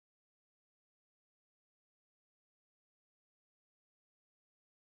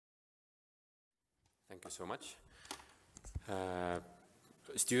Thank you so much.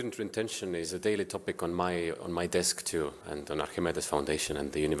 Student retention is a daily topic on my desk too, and on Archimedes Foundation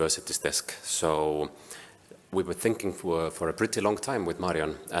and the university's desk. So we were thinking for a pretty long time with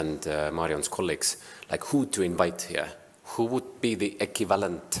Marion and Marion's colleagues, like who to invite here, who would be the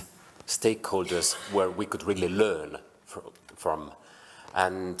equivalent stakeholders where we could really learn from.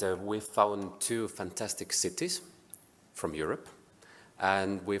 And we found two fantastic cities from Europe,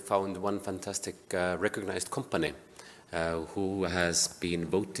 and we found one fantastic recognized company who has been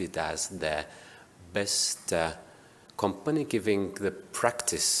voted as the best company giving the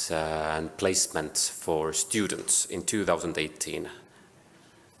practice and placements for students in 2018.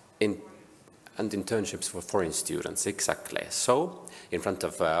 And internships for foreign students, exactly. So, in front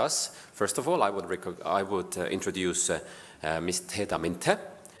of us, first of all, I would introduce Miss Theda Minthe.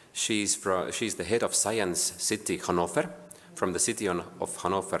 She's the head of Science City Hannover, from the city of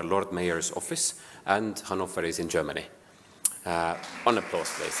Hannover Lord Mayor's office, and Hannover is in Germany. On applause,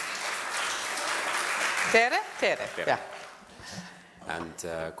 please. Theda? Yeah.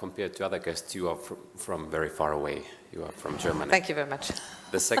 And compared to other guests, you are from very far away. You are from Germany. Thank you very much.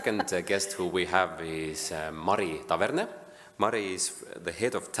 The second guest who we have is Mari Taverne. Mari is the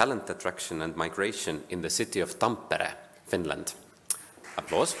head of talent attraction and migration in the city of Tampere, Finland.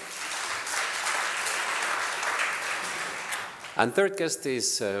 Applause. And third guest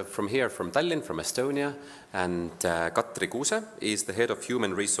is from Tallinn, from Estonia, and Katri Kuuse is the head of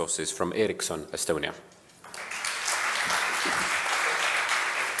human resources from Ericsson, Estonia.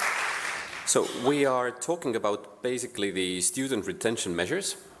 So we are talking about basically the student retention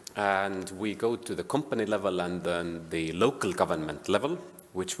measures, and we go to the company level and then the local government level,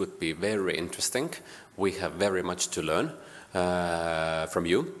 which would be very interesting. We have very much to learn from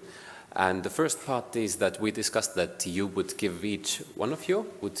you. And the first part is that we discussed that you would give, each one of you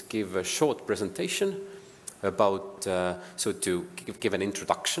would give a short presentation about, so to give an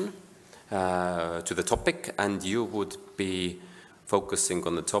introduction to the topic, and you would be focusing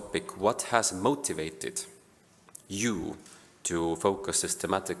on the topic, what has motivated you to focus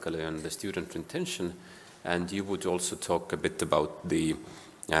systematically on the student retention, and you would also talk a bit about the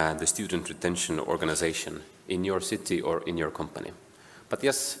student retention organization in your city or in your company. But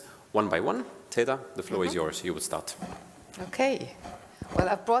yes, one by one. Theda, the floor is yours. You would start. Okay. Well,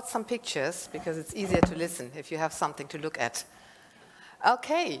 I've brought some pictures because it's easier to listen if you have something to look at.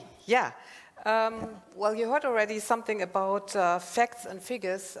 Okay, yeah. Well, you heard already something about facts and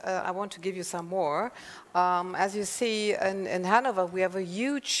figures. I want to give you some more. As you see, in Hannover, we have a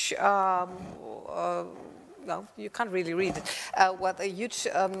huge no, you can't really read it. A huge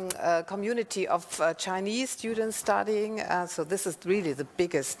community of Chinese students studying. So this is really the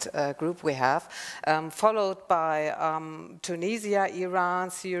biggest group we have, followed by Tunisia, Iran,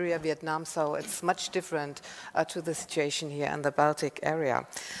 Syria, Vietnam. So it's much different to the situation here in the Baltic area.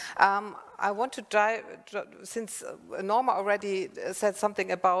 I want to dive, since Norma already said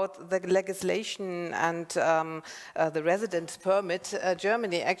something about the legislation and the residence permit,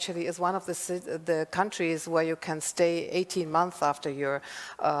 Germany actually is one of the countries where you can stay 18 months after your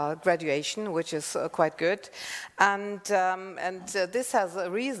graduation, which is quite good. And this has a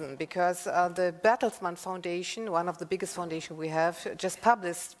reason, because the Bertelsmann Foundation, one of the biggest foundations we have, just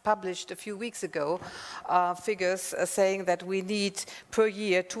published a few weeks ago figures saying that we need per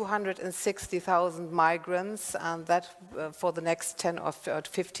year 260,000 migrants, and that for the next 10 or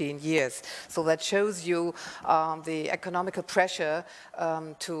 15 years. So that shows you the economical pressure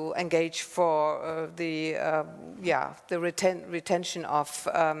to engage for the retention of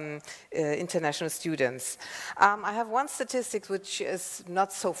international students. I have one statistic which is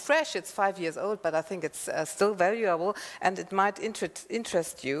not so fresh, it's 5 years old, but I think it's still valuable, and it might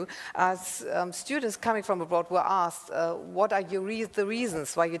interest you. As students coming from abroad were asked, what are the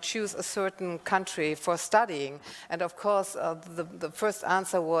reasons why you choose a certain country for studying? And of course, the first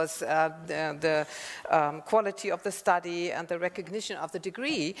answer was the quality of the study and the recognition of the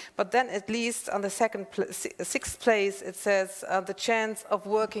degree. But then at least on the sixth place, it says the chance of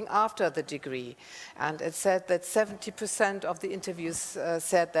working after the degree. And it said that 70% of the interviews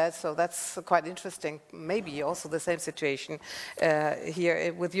said that, so that's quite interesting. Maybe also the same situation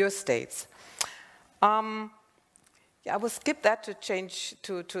here with your states. Yeah, I will skip that to change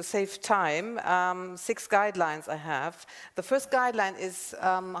to save time. 6 guidelines I have. The first guideline is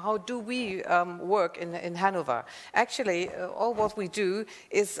how do we work in Hannover? Actually, all what we do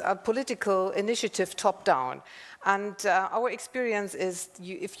is a political initiative top-down. And our experience is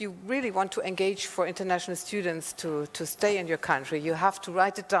if you really want to engage for international students to stay in your country, you have to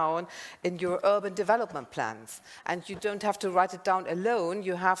write it down in your urban development plans. And you don't have to write it down alone,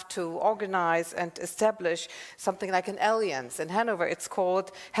 you have to organize and establish something like an alliance. In Hannover, it's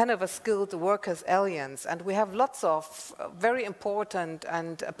called Hannover Skilled Workers Alliance. And we have lots of very important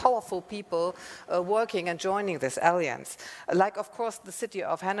and powerful people working and joining this alliance. Like, of course, the city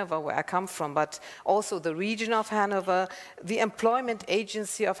of Hannover, where I come from, but also the region of Hannover, the employment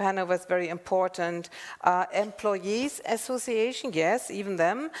agency of Hannover is very important, employees association, yes, even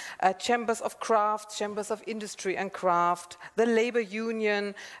them, chambers of craft, chambers of industry and craft, the labor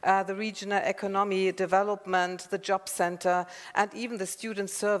union, the regional economy development, the job center, and even the student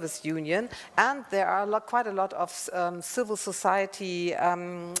service union. And there are quite a lot of civil society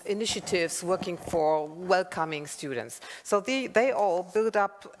initiatives working for welcoming students. So they all build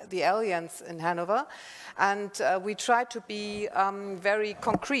up the alliance in Hannover. And we tried to be very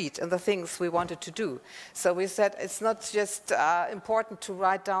concrete in the things we wanted to do. So we said it's not just important to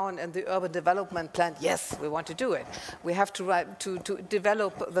write down in the urban development plan, yes, we want to do it. We have to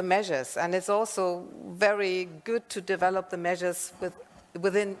develop the measures. And it's also very good to develop the measures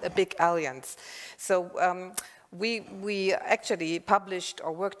within a big alliance. So we actually published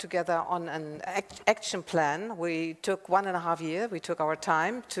or worked together on an action plan. We took 1.5 years. We took our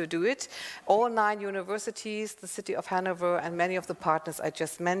time to do it. All 9 universities, the city of Hannover, and many of the partners I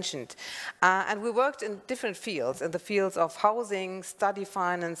just mentioned. And we worked in different fields, in the fields of housing, study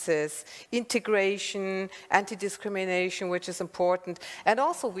finances, integration, anti-discrimination, which is important. And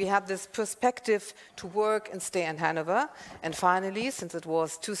also we had this perspective to work and stay in Hannover. And finally, since it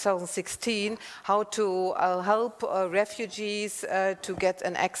was 2016, how to help refugees to get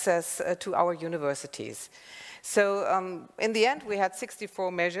an access to our universities. So in the end, we had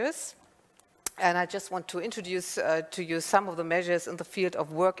 64 measures. And I just want to introduce to you some of the measures in the field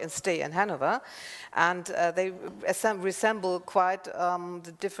of work and stay in Hannover. And they resemble quite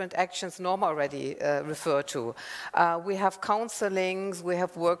the different actions Norma already referred to. We have counselings, we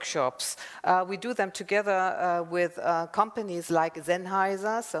have workshops. We do them together with companies like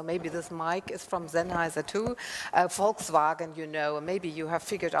Sennheiser. So maybe this mic is from Sennheiser too. Volkswagen, you know, maybe you have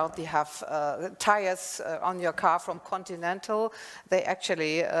figured out they have tires on your car from Continental. They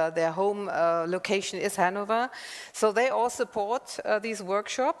actually, their home location is Hannover. So they all support these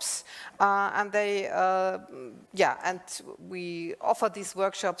workshops, and they, and we offer these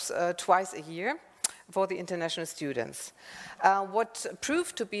workshops twice a year for the international students. What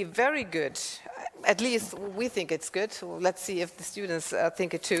proved to be very good, at least we think it's good, let's see if the students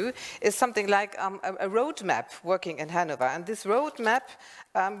think it too, is something like a roadmap working in Hannover. And this roadmap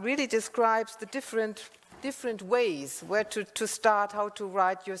really describes the different ways where to start, how to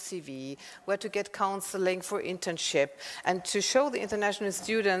write your CV, where to get counseling for internship, and to show the international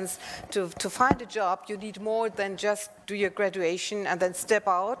students to find a job, you need more than just do your graduation and then step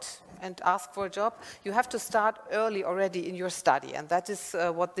out and ask for a job. You have to start early already in your study, and that is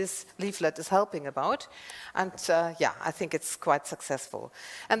what this leaflet is helping about. And I think it's quite successful.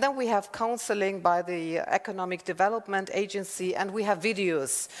 And then we have counseling by the Economic Development Agency, and we have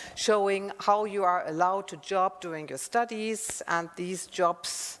videos showing how you are allowed to job during your studies, and these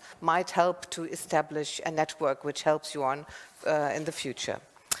jobs might help to establish a network which helps you on in the future.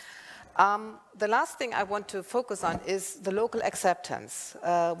 The last thing I want to focus on is the local acceptance.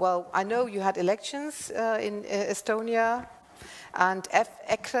 Well, I know you had elections in Estonia, and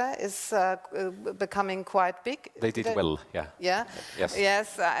ECRE is becoming quite big. They did well, yeah. Yeah? Yes.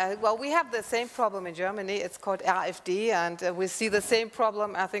 Yes. Well, we have the same problem in Germany. It's called AfD, and we see the same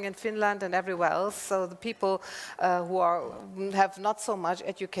problem, I think, in Finland and everywhere else. So the people who have not so much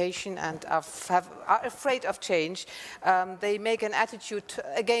education and are afraid of change, they make an attitude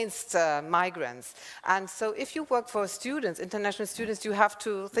against migrants. And so if you work for students, international students, you have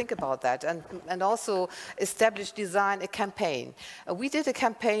to think about that and also establish, design a campaign. We did a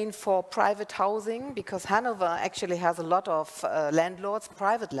campaign for private housing because Hannover actually has a lot of landlords,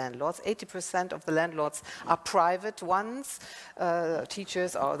 private landlords. 80% of the landlords are private ones,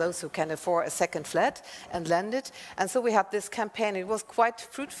 teachers or those who can afford a second flat and lend it. And so we had this campaign. It was quite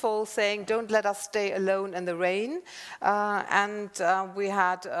fruitful, saying, don't let us stay alone in the rain. We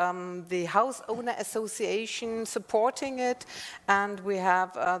had the House Owner Association supporting it, and we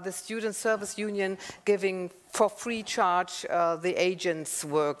have the Student Service Union giving for free charge the agents'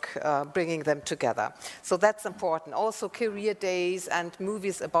 work, bringing them together. So that's important. Also career days and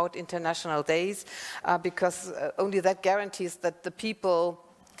movies about international days, because only that guarantees that the people,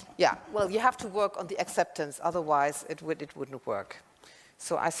 yeah, well, you have to work on the acceptance, otherwise it wouldn't work.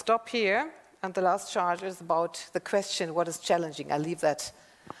 So I stop here, and the last chart is about the question, what is challenging? I leave that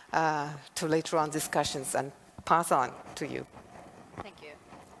to later on discussions and pass on to you. Thank you.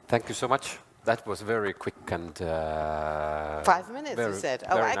 Thank you so much. That was very quick and 5 minutes, you said.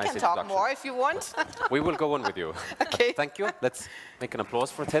 Oh, I can talk more if you want. We will go on with you. Okay. Thank you. Let's make an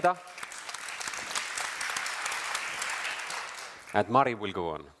applause for Theda. And Mari will go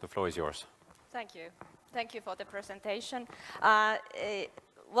on. The floor is yours. Thank you. Thank you for the presentation.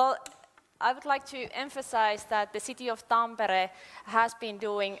 Well, I would like to emphasize that the city of Tampere has been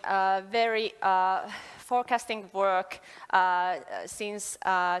doing very forecasting work since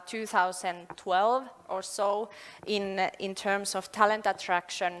 2012 or so in terms of talent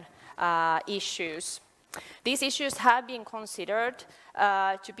attraction issues. These issues have been considered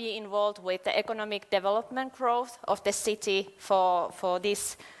to be involved with the economic development growth of the city for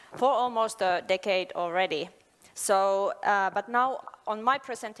almost a decade already. So, but now on my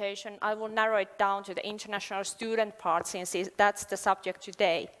presentation, I will narrow it down to the international student part, since that's the subject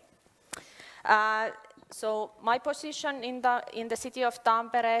today. So my position in the city of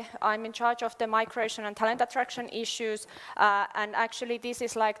Tampere, I'm in charge of the migration and talent attraction issues, and actually this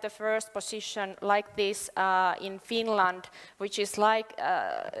is like the first position like this in Finland, which is like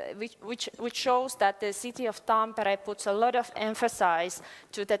which shows that the city of Tampere puts a lot of emphasis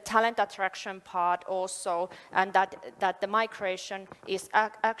to the talent attraction part also, and that the migration is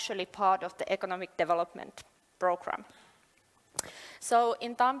actually part of the economic development program. So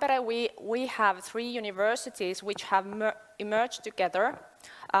in Tampere, we have 3 universities which have emerged together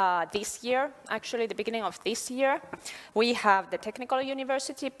this year, actually the beginning of this year. We have the technical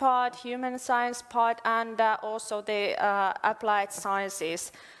university part, human science part, and also the applied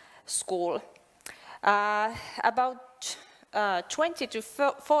sciences school. About 20 to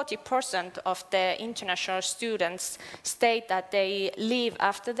 40% of the international students state that they leave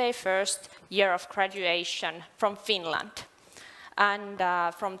after their first year of graduation from Finland. And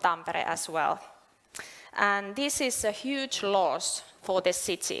from Tampere as well. And this is a huge loss for the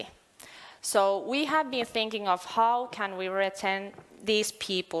city. So we have been thinking of how can we retain these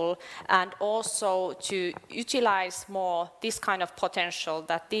people and also to utilize more this kind of potential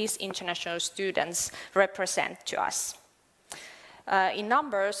that these international students represent to us. In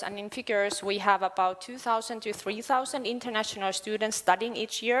numbers and in figures, we have about 2,000 to 3,000 international students studying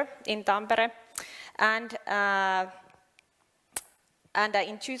each year in Tampere. And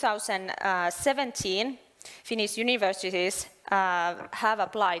in 2017, Finnish universities have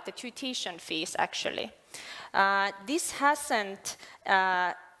applied the tuition fees, actually. This hasn't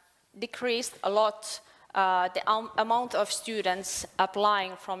decreased a lot the amount of students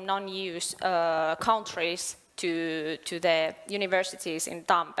applying from non-EU countries to the universities in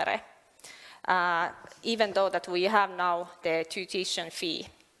Tampere, even though that we have now the tuition fee.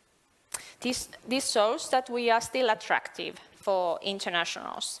 This shows that we are still attractive for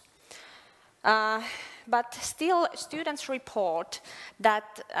internationals. But still, students report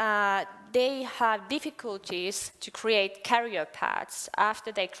that they have difficulties to create career paths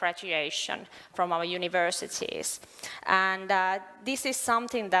after their graduation from our universities. And this is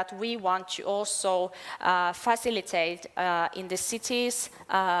something that we want to also facilitate in the city's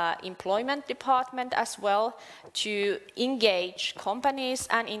employment department as well, to engage companies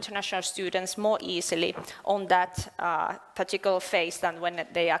and international students more easily on that particular phase than when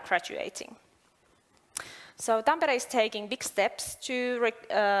they are graduating. So Tampere is taking big steps to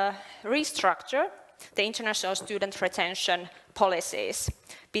restructure the international student retention policies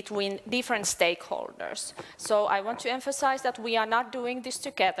between different stakeholders. So I want to emphasize that we are not doing this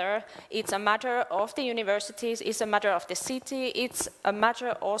together. It's a matter of the universities, it's a matter of the city, it's a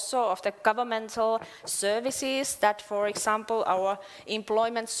matter also of the governmental services that, for example, our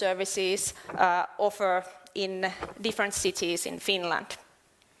employment services offer in different cities in Finland.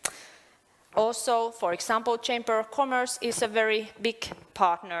 Also, for example, Chamber of Commerce is a very big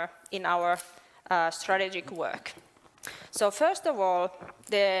partner in our strategic work. So first of all,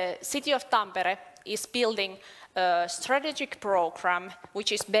 the city of Tampere is building a strategic program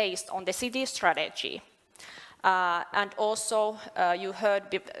which is based on the city strategy. And also, you heard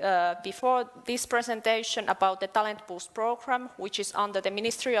before this presentation about the Talent Boost program, which is under the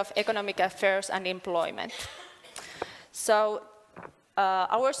Ministry of Economic Affairs and Employment. So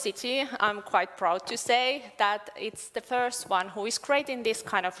our city, I'm quite proud to say that it's the first one who is creating this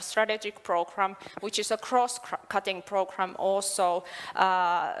kind of strategic program, which is a cross-cutting program also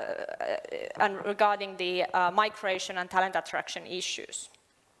and regarding the migration and talent attraction issues.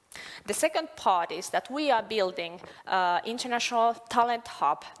 The second part is that we are building international talent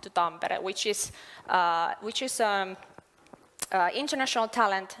hub to Tampere, which is international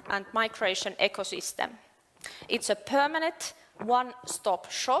talent and migration ecosystem. It's a permanent one-stop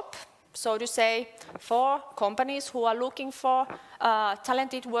shop, so to say, for companies who are looking for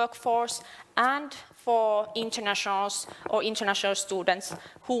talented workforce and for internationals or international students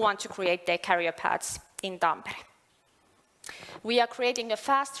who want to create their career paths in Tampere. We are creating a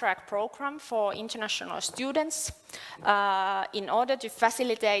fast-track program for international students in order to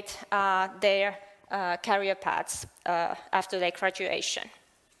facilitate their career paths after their graduation.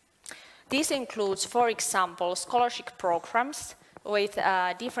 This includes, for example, scholarship programs with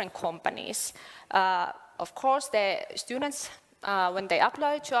different companies. Of course, the students, when they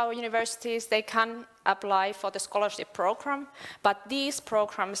apply to our universities, they can apply for the scholarship program, but these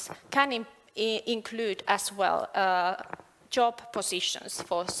programs can include as well job positions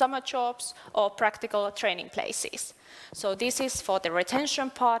for summer jobs or practical training places. So this is for the retention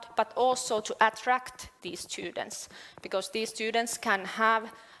part, but also to attract these students, because these students can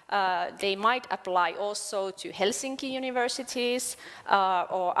have, they might apply also to Helsinki universities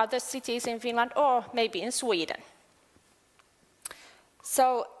or other cities in Finland or maybe in Sweden.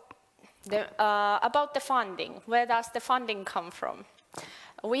 So about the funding, where does the funding come from?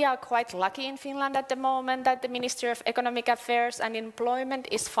 We are quite lucky in Finland at the moment that the Ministry of Economic Affairs and Employment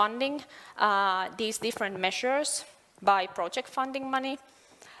is funding these different measures by project funding money.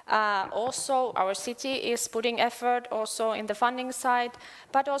 Also, our city is putting effort also in the funding side,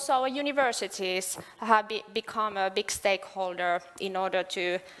 but also our universities have become a big stakeholder in order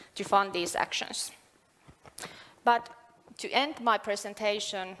to fund these actions. But to end my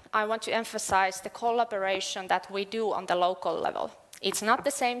presentation, I want to emphasize the collaboration that we do on the local level. It's not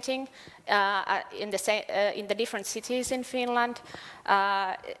the same thing in the different cities in Finland,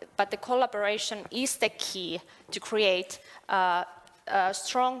 but the collaboration is the key to create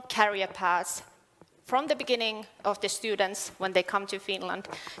strong career paths from the beginning of the students when they come to Finland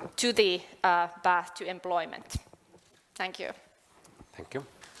to the path to employment. Thank you. Thank you.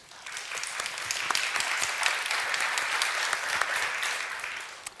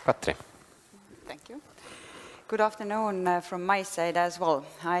 Katri. Thank you. Good afternoon from my side as well.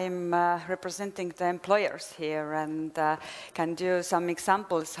 I'm representing the employers here and can do some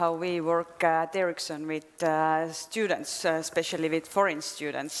examples how we work at Ericsson with students, especially with foreign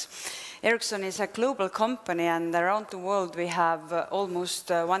students. Ericsson is a global company, and around the world we have almost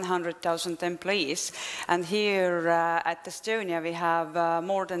 100,000 employees. And here at Estonia we have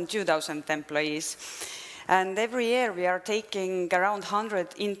more than 2,000 employees. And every year we are taking around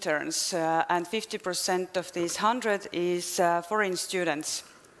 100 interns, and 50% of these 100 is foreign students.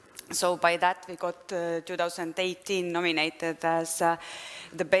 So by that we got 2018 nominated as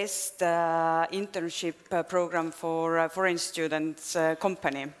the best internship program for foreign students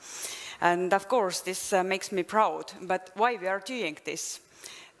company. And of course this makes me proud, but why we are doing this?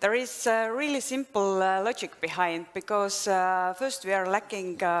 There is a really simple logic behind, because first we are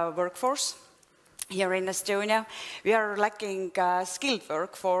lacking workforce. Here in Estonia, we are lacking skilled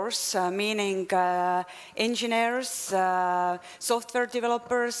workforce, meaning engineers, software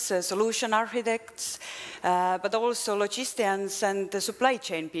developers, solution architects, but also logisticians and supply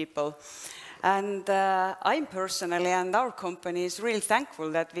chain people. And I'm personally, and our company is really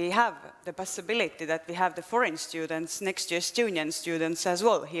thankful that we have the possibility that we have the foreign students next to Estonian students as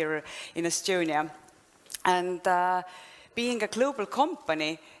well here in Estonia. And being a global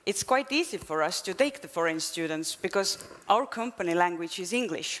company, it's quite easy for us to take the foreign students because our company language is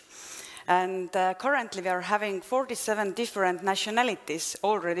English. And currently we are having 47 different nationalities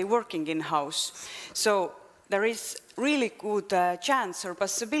already working in-house. So there is really good chance or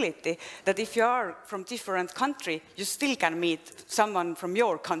possibility that if you are from different country, you still can meet someone from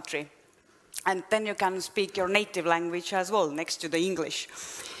your country. And then you can speak your native language as well next to the English.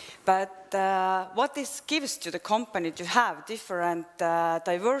 But what this gives to the company to have different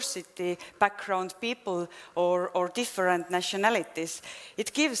diversity, background people or different nationalities,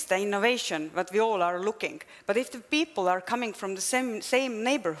 it gives the innovation that we all are looking. But if the people are coming from the same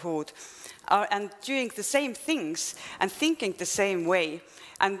neighborhood and doing the same things and thinking the same way,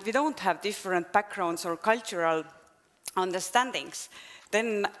 and we don't have different backgrounds or cultural understandings,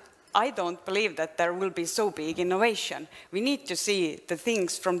 then I don't believe that there will be so big innovation. We need to see the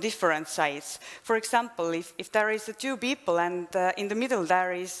things from different sides. For example, if there is 2 people and in the middle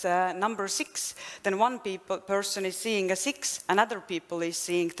there is number 6, then one person is seeing a 6, another people is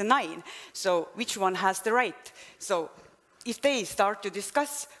seeing the 9. So which one has the right? So if they start to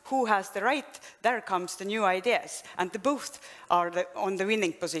discuss who has the right, there comes the new ideas, and the both are on the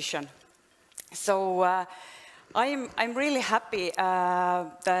winning position. So I'm really happy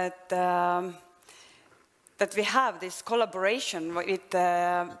that we have this collaboration with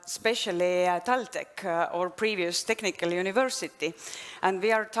especially TalTech or previous technical university, and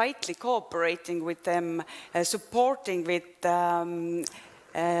we are tightly cooperating with them, supporting with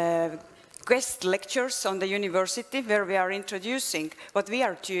guest lectures on the university where we are introducing what we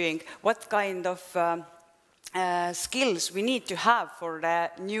are doing, what kind of skills we need to have for the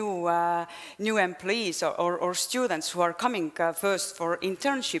new employees or students who are coming first for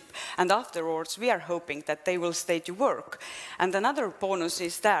internship, and afterwards we are hoping that they will stay to work. And another bonus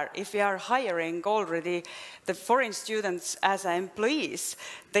is there, if we are hiring already the foreign students as employees,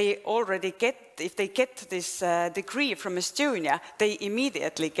 they already get, if they get this degree from Estonia, they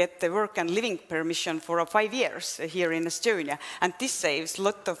immediately get the work and living permission for 5 years here in Estonia. And this saves a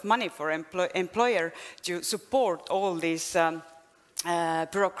lot of money for employer to support all these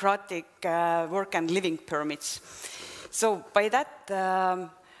bureaucratic work and living permits. So by that,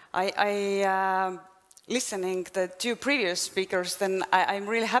 listening to the 2 previous speakers, then I'm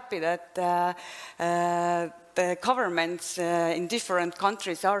really happy that the governments in different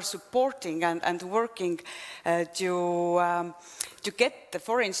countries are supporting and working to get the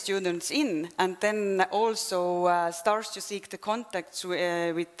foreign students in, and then also starts to seek the contacts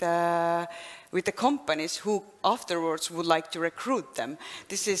with the companies who afterwards would like to recruit them.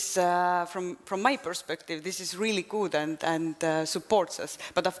 This is, from my perspective, this is really good and supports us.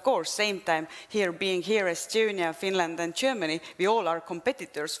 But of course, same time, being here, Estonia, Finland and Germany, we all are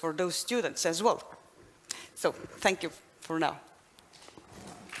competitors for those students as well. So, thank you for now.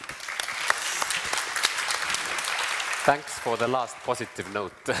 Thanks for the last positive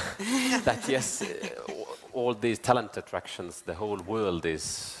note. That yes, all these talent attractions, the whole world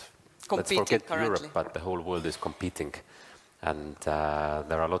is, let's forget Europe, but the whole world is competing. And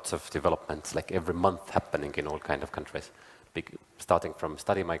there are lots of developments, like every month happening in all kinds of countries, starting from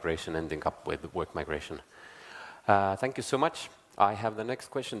study migration, ending up with work migration. Thank you so much. I have the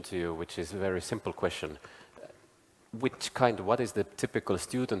next question to you, which is a very simple question. What is the typical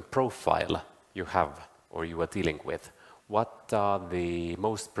student profile you have or you are dealing with? What are the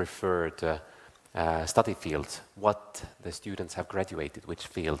most preferred study fields? What the students have graduated, which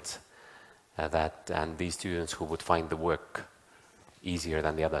fields and these students who would find the work easier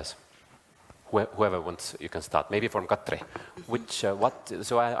than the others? Whoever wants, you can start. Maybe from Katri.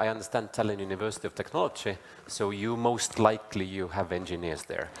 So I understand Tallinn University of Technology, so most likely you have engineers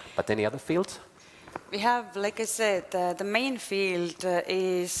there. But any other fields? We have, like I said, the main field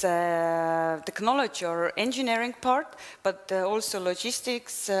is technology or engineering part, but also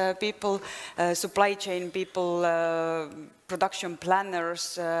logistics people, supply chain people, production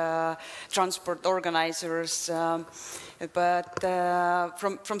planners, transport organizers. But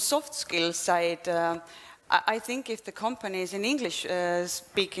from soft skills side, I think if the company is in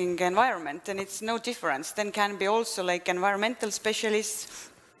English-speaking environment, then it's no difference. Then can be also like environmental specialists.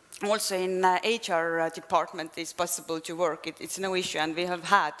 Also in HR department is possible to work. It's no issue, and we have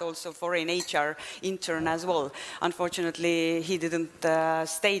had also foreign HR intern as well. Unfortunately, he didn't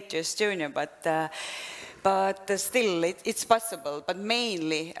stay to Estonia, but still it's possible. But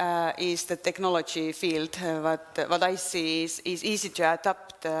mainly is the technology field. What I see is easy to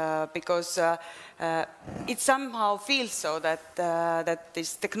adapt because it somehow feels so that that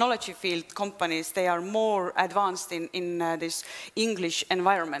this technology field companies, they are more advanced in this English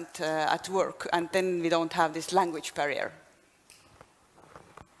environment at work, and then we don't have this language barrier.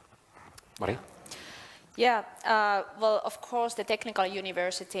 Mari? Yeah, well, of course, the Technical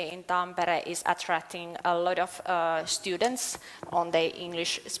University in Tampere is attracting a lot of students on the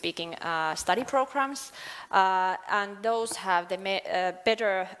English-speaking study programs, and those have the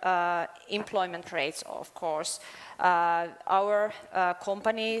better employment rates, of course. Our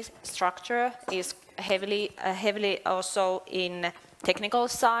company structure is heavily also in technical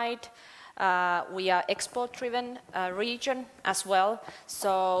side. We are export-driven region as well,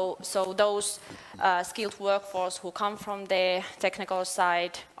 so those skilled workforce who come from the technical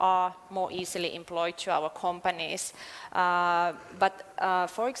side are more easily employed to our companies. But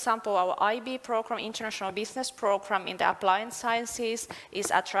for example, our IB program, International Business Program in the Applied Sciences,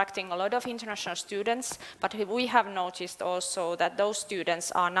 is attracting a lot of international students, but we have noticed also that those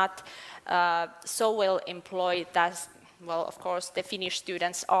students are not so well employed as, well, of course, the Finnish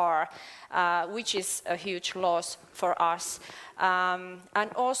students are, which is a huge loss for us.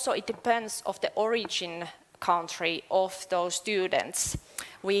 And also it depends of the origin country of those students.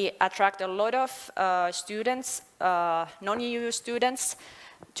 We attract a lot of students, non-EU students,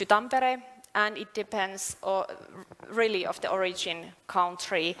 to Tampere, and it depends really of the origin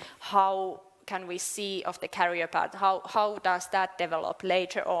country, how can we see of the career path, how does that develop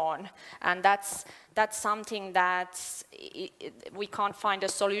later on. And that's something that we can't find a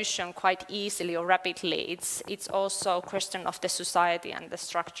solution quite easily or rapidly. It's also a question of the society and the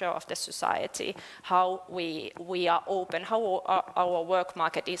structure of the society, how we are open, how our work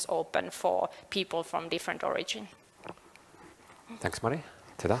market is open for people from different origin. Thanks, Mari.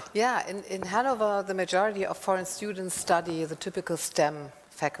 Theda? Yeah, in Hannover, the majority of foreign students study the typical STEM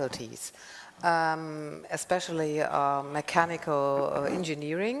faculties. Especially mechanical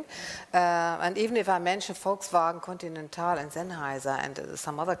engineering. And even if I mention Volkswagen, Continental and Sennheiser and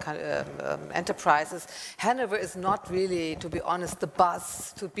some other enterprises, Hannover is not really, to be honest, the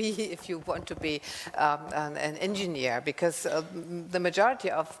buzz to be if you want to be an engineer, because the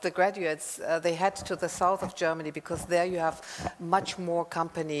majority of the graduates, they head to the south of Germany because there you have much more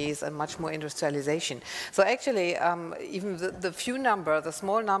companies and much more industrialization. So actually, even the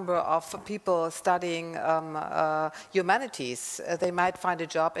small number of people studying humanities, they might find a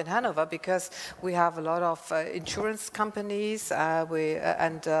job in Hannover because we have a lot of insurance companies, we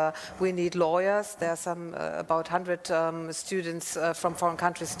need lawyers. There are some about 100 students from foreign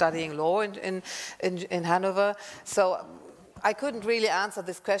countries studying law in Hannover. So I couldn't really answer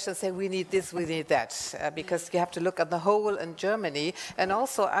this question, say we need this, we need that, because you have to look at the whole in Germany. And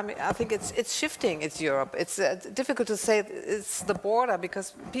also, I mean, I think it's shifting, it's Europe. It's difficult to say it's the border,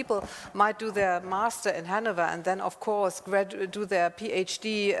 because people might do their master in Hannover and then, of course, do their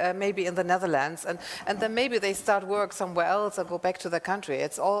PhD maybe in the Netherlands, and then maybe they start work somewhere else or go back to their country.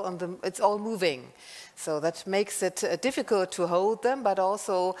 It's all moving. So that makes it difficult to hold them, but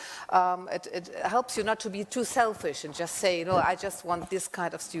also it helps you not to be too selfish and just say, no, I just want this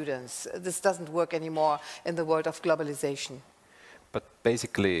kind of students. This doesn't work anymore in the world of globalization. But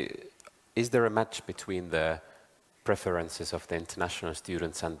basically, is there a match between the preferences of the international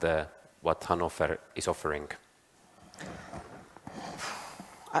students and what Hannover is offering?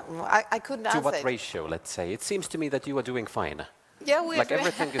 I couldn't answer. To what ratio, let's say? It seems to me that you are doing fine. Yeah, like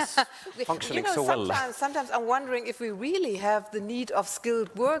everything is functioning so well. Sometimes I'm wondering if we really have the need of skilled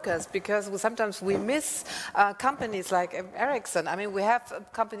workers, because sometimes we miss companies like Ericsson. I mean, we have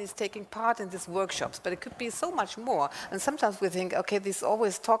companies taking part in these workshops, but it could be so much more. And sometimes we think, okay, this is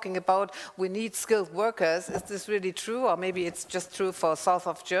always talking about we need skilled workers. Is this really true? Or maybe it's just true for south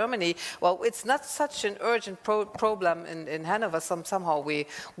of Germany. Well, it's not such an urgent problem in Hannover. Somehow we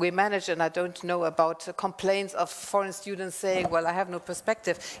manage, and I don't know about complaints of foreign students saying, well, I have no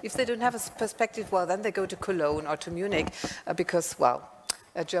perspective. If they don't have a perspective, well, then they go to Cologne or to Munich, because, well,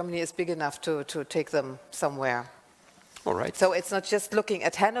 Germany is big enough to take them somewhere. All right. So it's not just looking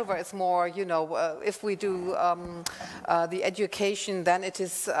at Hannover, it's more, you know, if we do the education, then it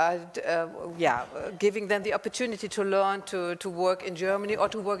is, giving them the opportunity to learn to work in Germany or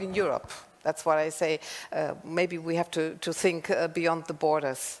to work in Europe. That's what I say. Maybe we have to think beyond the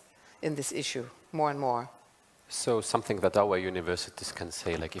borders in this issue more and more. So something that our universities can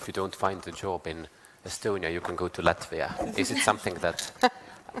say, like if you don't find a job in Estonia, you can go to Latvia. Is it something that,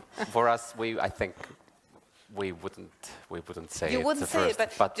 for us, I think we wouldn't say it. You wouldn't say it,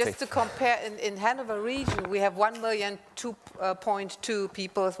 but just to compare, in Hannover region, we have 1,002,2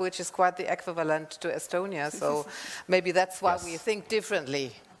 people, which is quite the equivalent to Estonia. So maybe that's why we think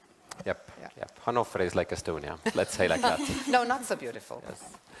differently. Yep. Hannover is like Estonia. Let's say like that. No, not so beautiful.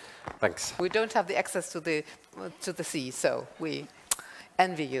 Yes. Thanks. We don't have the access to the sea, so we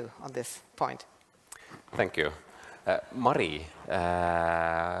envy you on this point. Thank you. Mari,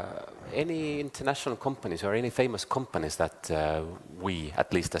 any international companies or any famous companies that we,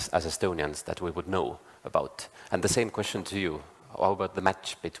 at least as Estonians, that we would know about? And the same question to you. How about the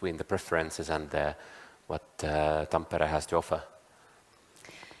match between the preferences and what Tampere has to offer?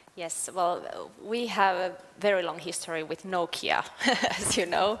 Yes, well, we have a very long history with Nokia, as you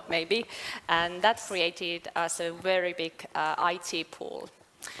know, maybe, and that created us a very big IT pool.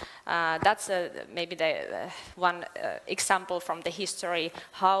 That's maybe the one example from the history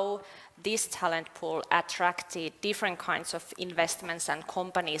how this talent pool attracted different kinds of investments and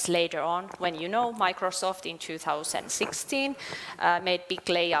companies later on when, you know, Microsoft in 2016 made big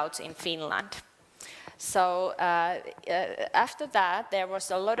layouts in Finland. So after that, there was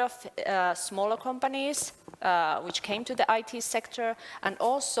a lot of smaller companies which came to the IT sector, and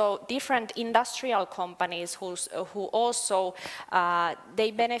also different industrial companies who also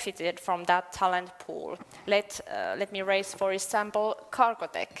they benefited from that talent pool. Let me raise, for example,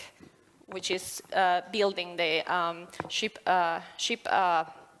 Cargotec, which is building the ship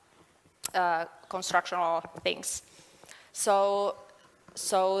constructional things. So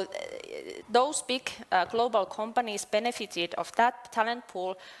those big global companies benefited of that talent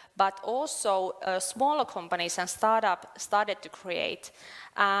pool, but also smaller companies and startups started to create.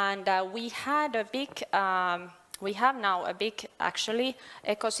 And we have now a big, actually,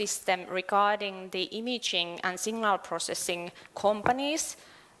 ecosystem regarding the imaging and signal processing companies,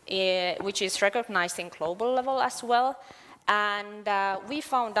 which is recognized in global level as well. And we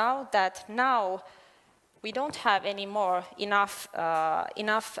found out that now we don't have anymore enough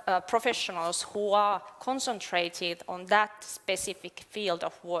professionals who are concentrated on that specific field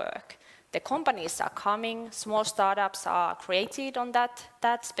of work. The companies are coming, small startups are created on that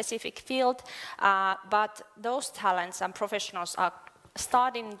specific field, but those talents and professionals are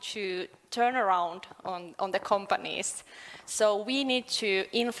starting to turn around on the companies. So we need to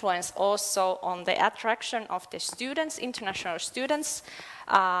influence also on the attraction of the students, international students,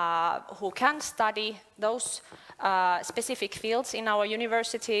 who can study those specific fields in our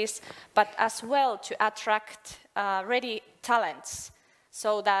universities, but as well to attract ready talents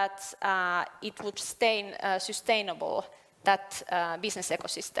so that it would stay sustainable, that business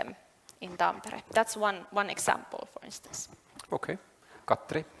ecosystem in Tampere. That's one example, for instance. Okay.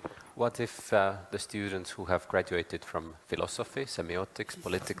 Katri, what if the students who have graduated from philosophy, semiotics,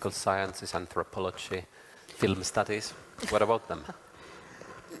 political sciences, anthropology, film studies, what about them?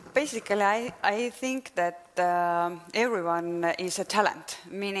 Basically, I think that everyone is a talent,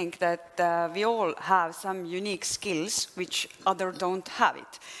 meaning that we all have some unique skills which others don't have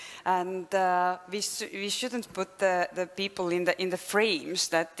it. And we shouldn't put the people in the frames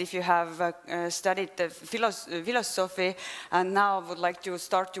that if you have studied the philosophy and now would like to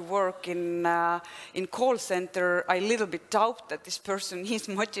start to work in call center, I little bit doubt that this person is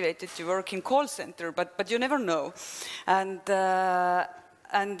motivated to work in call center, but you never know.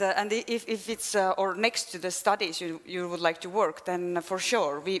 And if it's or next to the studies you would like to work, then for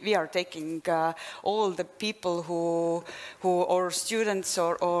sure we are taking all the people who or students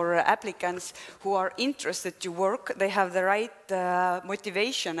or applicants who are interested to work. They have the right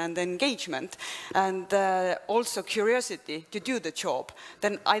motivation and engagement, and also curiosity to do the job.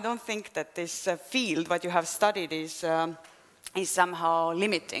 Then I don't think that this field what you have studied is somehow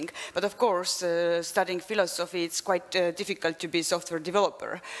limiting. But of course, studying philosophy, it's quite difficult to be a software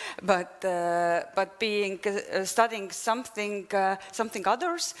developer. But studying something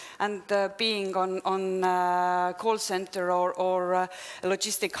others and being on call center or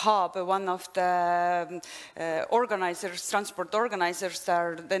logistic hub, one of the organizers, transport organizers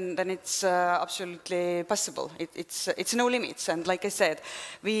there, then it's absolutely possible. It's no limits. And like I said,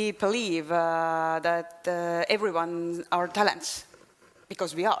 we believe that everyone are talents.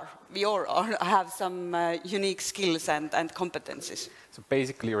 Because we all have some unique skills and competencies. So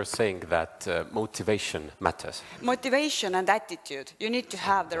basically you're saying that motivation matters. Motivation and attitude. You need to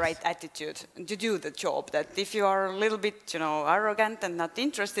have the right attitude to do the job. That if you are a little bit, arrogant and not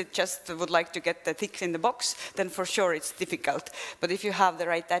interested, just would like to get the ticks in the box, then for sure it's difficult. But if you have the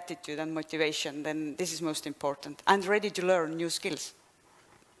right attitude and motivation, then this is most important. And ready to learn new skills.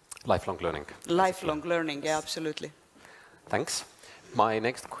 Lifelong learning. Lifelong learning, yeah, absolutely. Thanks. My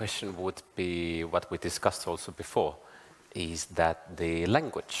next question would be what we discussed also before, is that the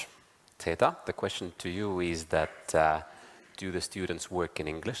language. Theda, the question to you is that do the students work in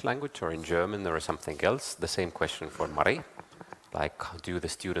English language or in German or something else? The same question for Mari. Like, do the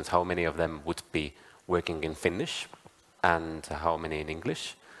students, how many of them would be working in Finnish and how many in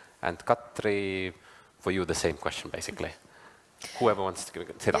English? And Katri, for you the same question basically. Whoever wants to give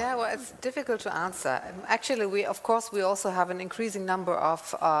it. Theda. Yeah, well, it's difficult to answer. Actually, we also have an increasing number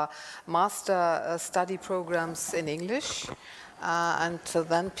of master study programs in English. And so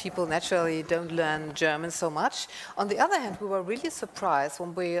then people naturally don't learn German so much. On the other hand, we were really surprised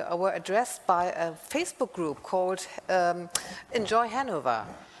when we were addressed by a Facebook group called Enjoy Hannover.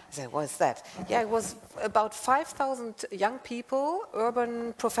 I said, what is that? Yeah, it was about 5,000 young people,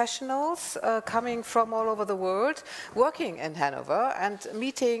 urban professionals coming from all over the world, working in Hannover and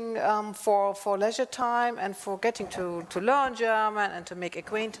meeting for leisure time and for getting to learn German and to make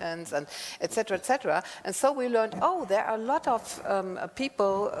acquaintance and etc. etc. And so we learned, oh, there are a lot of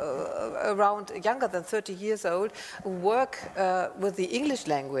people around younger than 30 years old who work with the English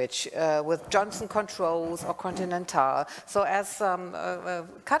language, with Johnson Controls or Continental. So as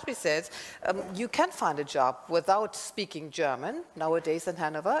Katri said, you can find a job without speaking German. Nowadays in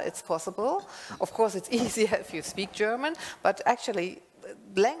Hannover, it's possible. Of course, it's easier if you speak German, but actually,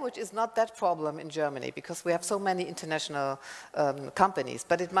 language is not that problem in Germany because we have so many international companies,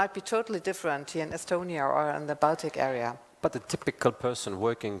 but it might be totally different here in Estonia or in the Baltic area. But the typical person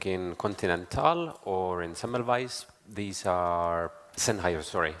working in Continental or in Semmelweis, these are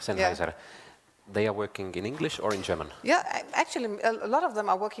Sennheiser. Yeah. They are working in English or in German? Yeah, actually, a lot of them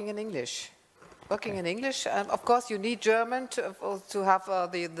are working in English. Of course, you need German to have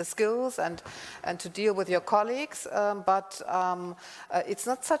the skills and to deal with your colleagues. But it's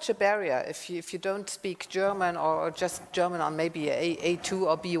not such a barrier if you don't speak German or just German on maybe A2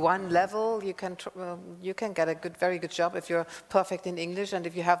 or B1 level. You can get a very good job if you're perfect in English and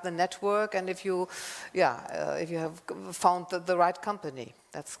if you have the network and if you have found the right company.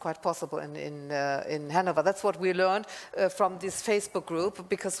 That's quite possible in Hannover. That's what we learned from this Facebook group,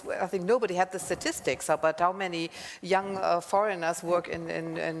 because I think nobody had the statistics about how many young foreigners work in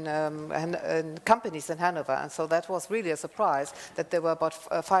companies in Hannover. And so that was really a surprise that there were about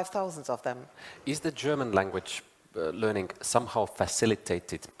 5,000 of them. Is the German language learning somehow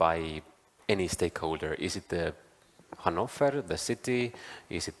facilitated by any stakeholder? Is it the Hannover, the city?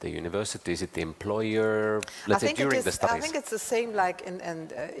 Is it the university? Is it the employer? Let's say during the studies. I think it's the same like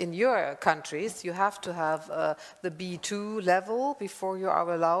in your countries. You have to have the B2 level before you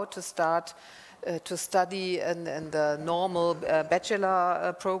are allowed to start to study in the normal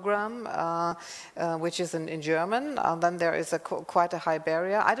bachelor program, which is in German. Then there is quite a high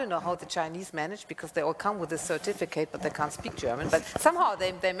barrier. I don't know how the Chinese manage, because they all come with a certificate, but they can't speak German. But somehow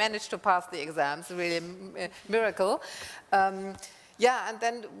they manage to pass the exams. Really miracle. Yeah, and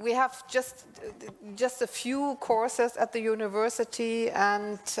then we have just a few courses at the university,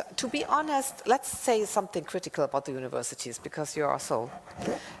 and to be honest, let's say something critical about the universities, because you are so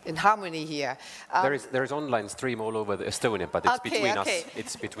in harmony here. There is online stream all over Estonia, but it's between us.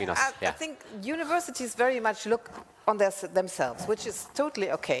 It's between us. I think universities very much look on themselves, which is totally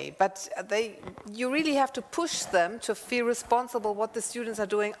okay, but you really have to push them to feel responsible what the students are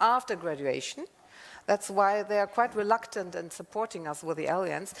doing after graduation. That's why they are quite reluctant in supporting us with the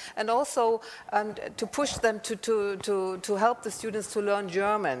Alliance, and also to push them to help the students to learn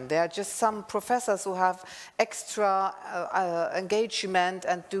German. There are just some professors who have extra engagement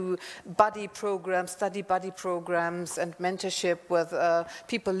and do study buddy programs and mentorship with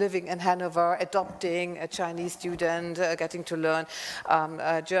people living in Hannover, adopting a Chinese student, getting to learn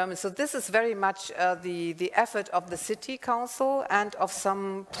German. So this is very much the effort of the city council and of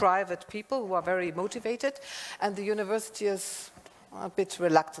some private people who are very motivated, and the university is a bit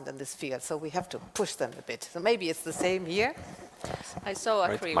reluctant in this field, so we have to push them a bit. So maybe it's the same here. I so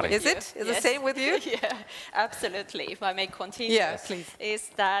agree with you. Is it? Is it the same with you? Yeah, absolutely. If I may continue, yeah, please. Is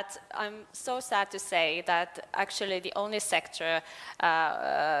that I'm so sad to say that actually the only sector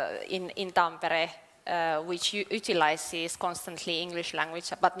in Tampere which utilizes constantly English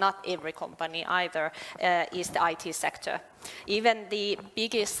language, but not every company either, is the IT sector. Even the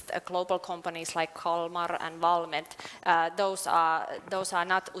biggest global companies like Kalmar and Valmet, those are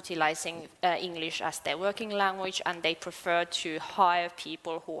not utilizing English as their working language, and they prefer to hire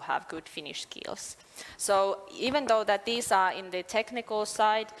people who have good Finnish skills. So even though that these are in the technical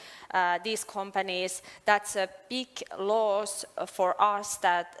side, these companies, that's a big loss for us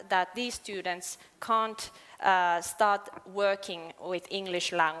that these students can't start working with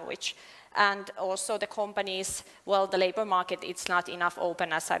English language. And also the companies, well, the labor market, it's not enough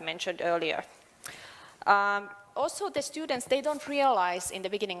open, as I mentioned earlier. Also, the students, they don't realize in the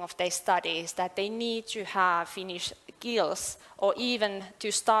beginning of their studies that they need to have Finnish skills, or even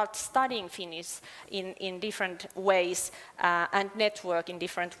to start studying Finnish in different ways and network in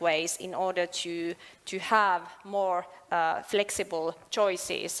different ways in order to have more flexible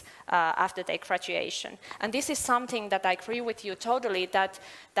choices after their graduation. And this is something that I agree with you totally,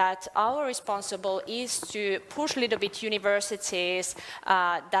 that our responsible is to push a little bit universities,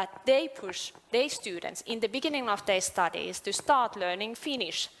 that they push their students in the beginning of their studies to start learning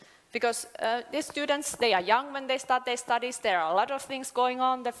Finnish Because these students, they are young when they start their studies. There are a lot of things going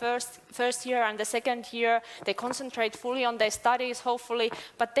on the first year and the second year. They concentrate fully on their studies, hopefully,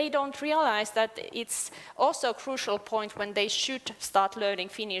 but they don't realize that it's also a crucial point when they should start learning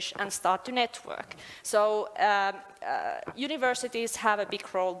Finnish and start to network. So universities have a big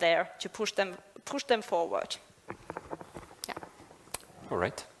role there to push them forward. Yeah. All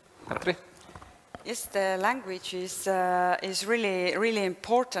right. Katri? Yes, the language is really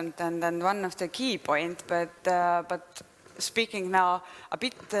important and one of the key points. But speaking now a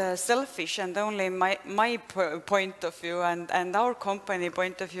bit selfish and only my point of view and our company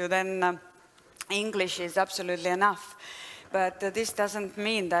point of view, then English is absolutely enough. But this doesn't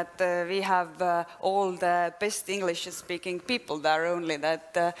mean that we have all the best English-speaking people there, only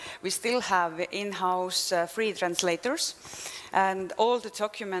that we still have in-house free translators. And all the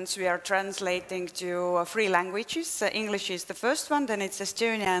documents we are translating to 3 languages. English is the first one, then it's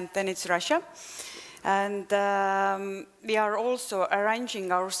Estonia, and then it's Russia. And we are also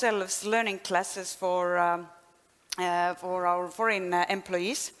arranging ourselves learning classes for our foreign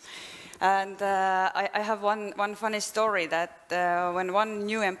employees. And I have one funny story that when one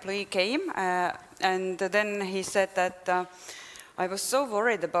new employee came, and then he said that I was so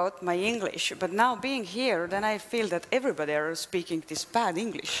worried about my English, but now being here, then I feel that everybody are speaking this bad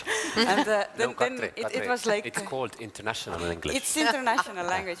English. And then it was like... It's called international English. It's international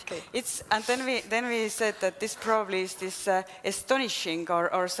language. Okay. And then we said that this probably is this astonishing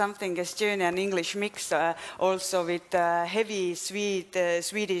or something Estonian English mix, also with heavy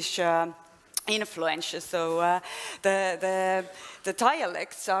Swedish influence. So the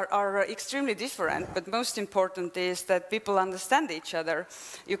dialects are extremely different, but most important is that people understand each other.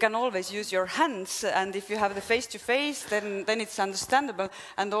 You can always use your hands, and if you have the face-to-face, then it's understandable.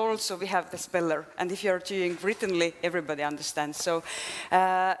 And also we have the speller, and if you're doing writtenly, everybody understands. So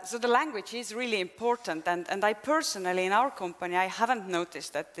the language is really important, and I personally, in our company, I haven't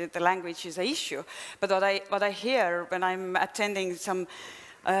noticed that the language is an issue. But what I hear when I'm attending some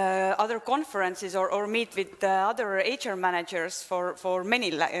other conferences or meet with other HR managers for many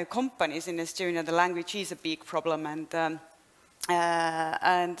companies in Estonia, the language is a big problem, and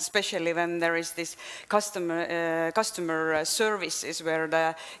especially when there is this customer services where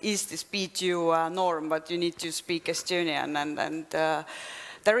there is this B2 norm, but you need to speak Estonian, and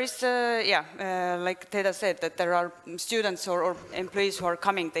there is, like Theda said, that there are students or employees who are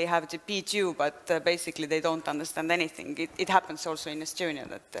coming, they have the P2, but basically they don't understand anything. It happens also in Estonia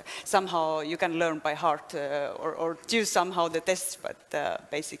that somehow you can learn by heart or do somehow the tests, but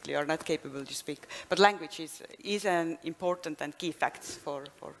basically you are not capable to speak. But language is an important and key fact for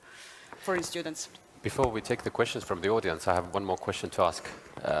foreign students. Before we take the questions from the audience, I have one more question to ask.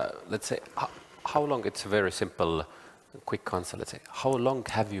 Let's say, how long, it's a very simple quick answer, let's say, how long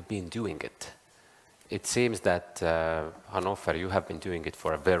have you been doing it? It seems that Hannover, you have been doing it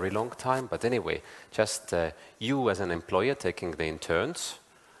for a very long time, but anyway, just you as an employer taking the interns,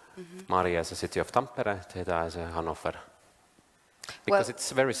 Mari as a city of Tampere, Theda as a Hannover. Because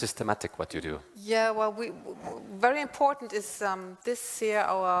it's very systematic what you do. Yeah, well, very important is this year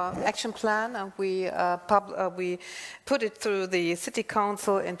our action plan, and we put it through the city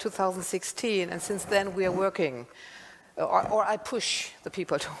council in 2016, and since then we are working. Or I push the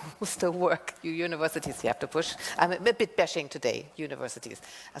people to still work. You universities, you have to push. I'm a bit bashing today, universities.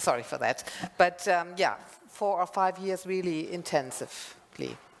 Sorry for that. But yeah, 4 or 5 years really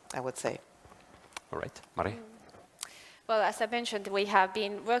intensively, I would say. All right, Mari? Well, as I mentioned, we have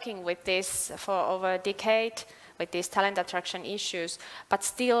been working with this for over a decade, with these talent attraction issues, but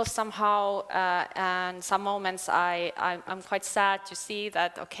still somehow, and some moments I'm quite sad to see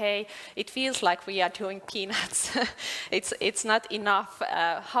that, okay, it feels like we are doing peanuts. It's not enough.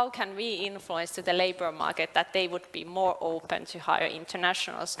 How can we influence to the labor market that they would be more open to hire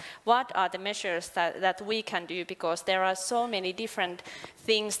internationals? What are the measures that we can do? Because there are so many different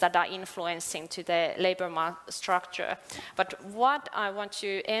things that are influencing to the labor market structure. But what I want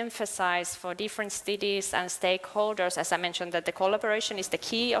to emphasize for different cities and stakeholders, as I mentioned, that the collaboration is the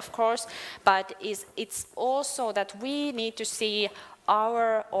key, of course, but it's also that we need to see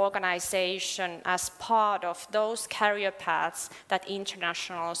our organization as part of those career paths that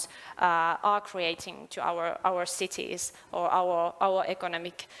internationals are creating to our cities or our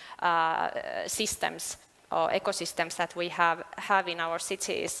economic systems or ecosystems that we have in our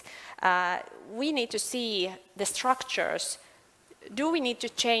cities. We need to see the structures. Do we need to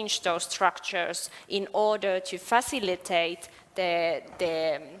change those structures in order to facilitate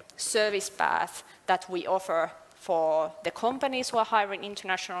the service path that we offer for the companies who are hiring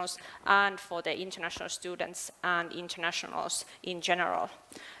internationals and for the international students and internationals in general?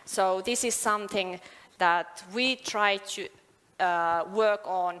 So this is something that we try to work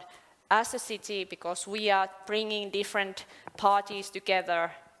on as a city, because we are bringing different parties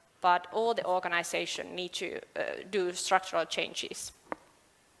together, but all the organization need to do structural changes.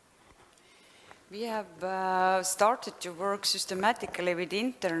 We have started to work systematically with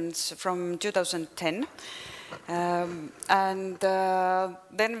interns from 2010.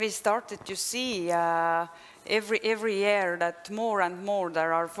 Then we started to see every year that more and more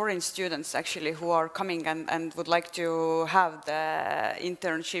there are foreign students actually who are coming and would like to have the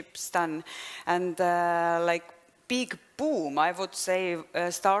internships done. And like big boom, I would say,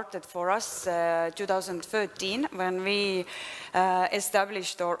 started for us 2013 when we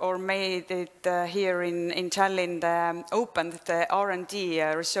established or made it here in Tallinn, opened the R&D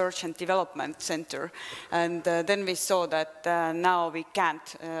Research and Development Center. And then we saw that now we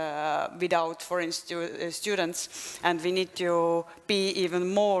can't without foreign students, and we need to be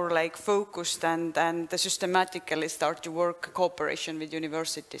even more like focused and systematically start to work cooperation with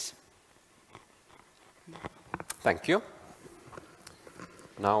universities. Thank you.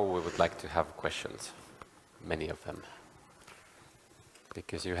 Now we would like to have questions, many of them.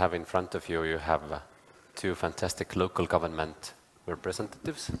 Because you have in front of you, you have two fantastic local government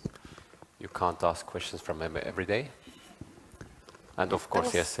representatives. You can't ask questions from them every day. And of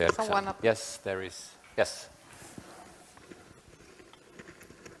course, yes, Ericsson. Yes, there is. Yes.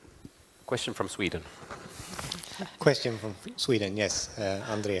 Question from Sweden. Question from Sweden, yes,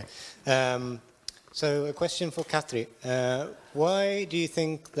 Andrea. So a question for Katri. Why do you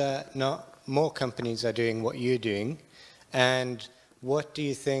think that not more companies are doing what you're doing? And what do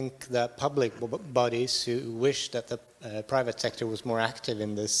you think that public bodies who wish that the private sector was more active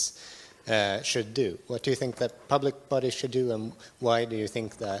in this should do? What do you think that public bodies should do, and why do you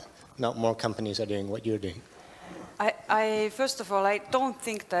think that not more companies are doing what you're doing? First of all, I don't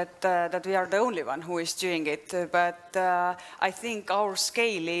think that we are the only one who is doing it, but I think our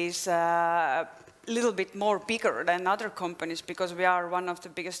scale is little bit more bigger than other companies, because we are one of the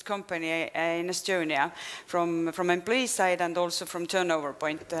biggest company in Estonia from employee side and also from turnover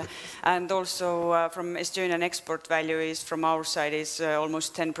point, and also from Estonian export value is from our side is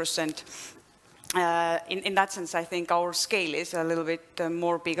almost 10%. In that sense, I think our scale is a little bit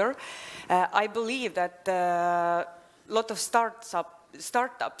more bigger. I believe that a lot of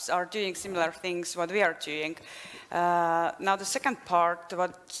startups are doing similar things what we are doing. Now the second part,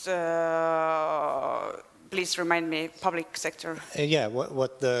 please remind me, public sector. Yeah,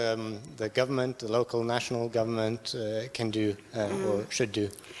 what the government, the local, national government can do or should do.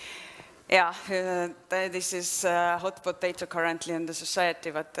 Yeah, this is a hot potato currently in the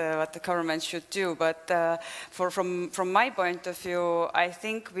society, what the government should do. But from my point of view, I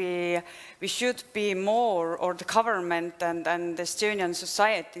think we should be more, or the government and the Estonian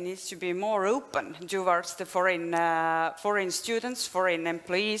society needs to be more open towards the foreign students, foreign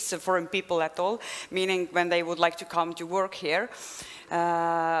employees, foreign people at all, meaning when they would like to come to work here.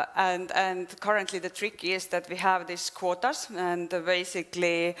 And currently the trick is that we have these quotas, and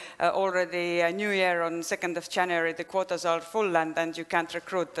basically already a new year on 2nd of January the quotas are full, and you can't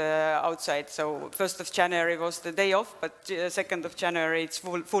recruit outside. So 1st of January was the day off, but 2nd of January it's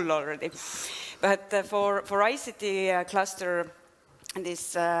full already. But for ICT cluster,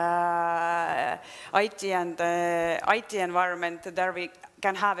 this IT and IT environment, there we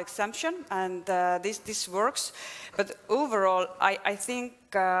can have exemption, and this works. But overall, I think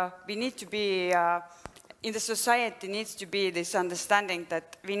we need to be, in the society needs to be this understanding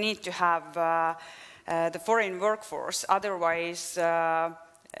that we need to have the foreign workforce, otherwise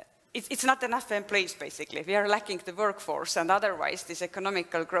it's not enough employees, basically. We are lacking the workforce, and otherwise this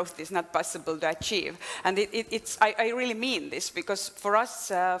economical growth is not possible to achieve. And I really mean this, because for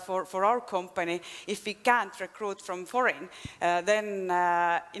us, for our company, if we can't recruit from foreign, then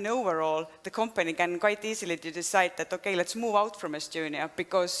in overall, the company can quite easily decide that, okay, let's move out from Estonia,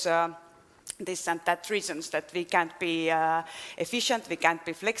 because this and that reasons that we can't be efficient, we can't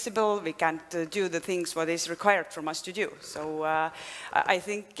be flexible, we can't do the things what is required from us to do. So I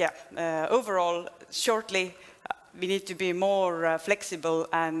think, yeah, overall, shortly, we need to be more flexible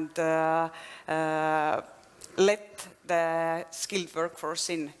and let the skilled workforce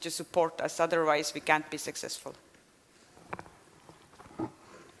in to support us, otherwise we can't be successful.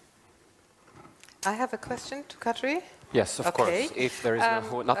 I have a question to Katri. Yes, of course. If there is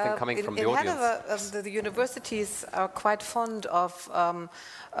nothing coming from the audience. In Hannover, the universities are quite fond of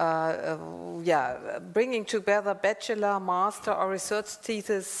bringing together bachelor, master, or research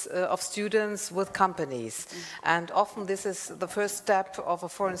thesis of students with companies. And often this is the first step of a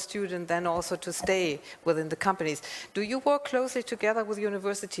foreign student then also to stay within the companies. Do you work closely together with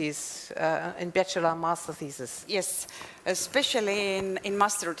universities in bachelor, master thesis? Yes, especially in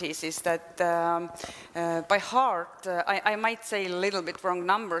master thesis that by heart, I might say a little bit wrong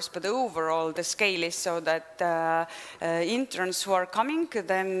numbers, but overall the scale is so that interns who are coming,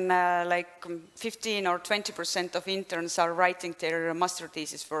 then like 15 or 20% of interns are writing their master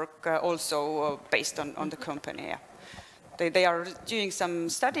thesis work also based on the company. Yeah. They are doing some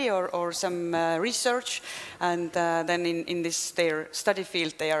study or some research, and then in this their study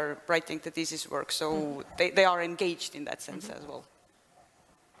field they are writing the thesis work, so they are engaged in that sense as well.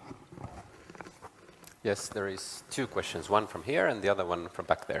 Yes, there is two questions, one from here and the other one from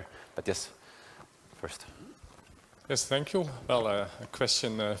back there. But yes, first. Yes, thank you. Well, a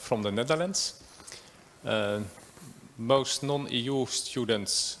question from the Netherlands. Most non-EU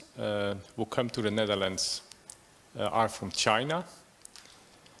students who come to the Netherlands are from China.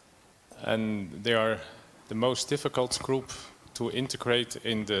 And they are the most difficult group to integrate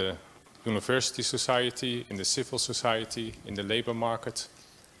in the university society, in the civil society, in the labor market.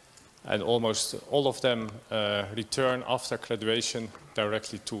 And almost all of them return after graduation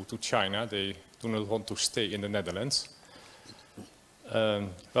directly to China. They do not want to stay in the Netherlands.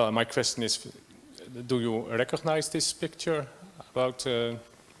 Well, my question is, do you recognize this picture about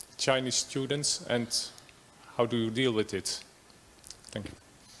Chinese students, and how do you deal with it? Thank you.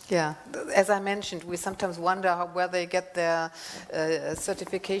 Yeah, as I mentioned, we sometimes wonder where they get their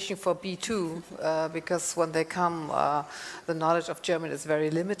certification for B2, because when they come, the knowledge of German is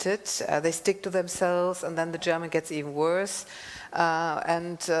very limited. They stick to themselves, and then the German gets even worse.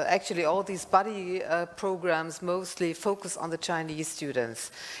 Actually, all these buddy programs mostly focus on the Chinese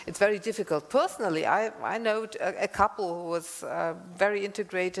students. It's very difficult. Personally, I know a couple who was very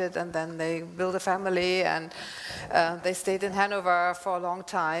integrated, and then they built a family, and they stayed in Hannover for a long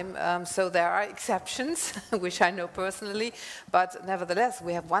time. So there are exceptions, which I know personally, but nevertheless,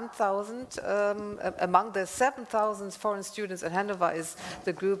 we have 1,000 among the 7,000 foreign students in Hannover is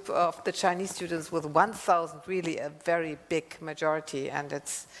the group of the Chinese students with 1,000, really a very big majority, and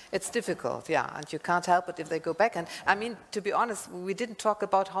it's difficult, yeah, and you can't help it if they go back. And I mean, to be honest, we didn't talk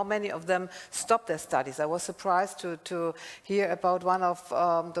about how many of them stopped their studies. I was surprised to hear about one of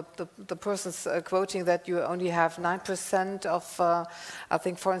the persons quoting that you only have 9% of, I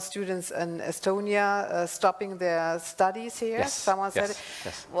think, foreign students in Estonia stopping their studies here. Yes. Someone said yes. it.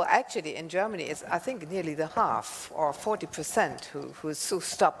 Yes. Well, actually, in Germany, it's, I think, nearly the half, or 40%, who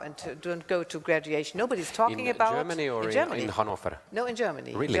stop and don't go to graduation. Nobody's talking about Germany or in Germany. In Hannover? No, in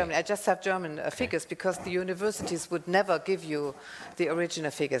Germany. Really? Germany. I just have German figures, because the universities would never give you the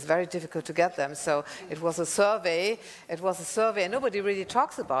original figures. Very difficult to get them. So it was a survey. And nobody really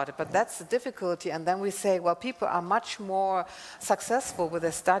talks about it, but that's the difficulty. And then we say, well, people are much more successful with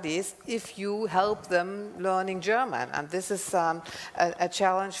their studies if you help them learning German. And this is a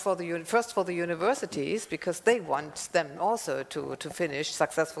challenge for first for the universities, because they want them also to finish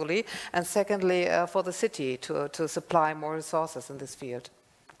successfully, and secondly for the city to supply more resources in this field.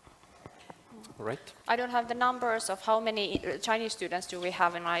 Right. I don't have the numbers of how many Chinese students do we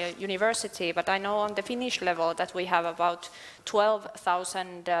have in my university, but I know on the Finnish level that we have about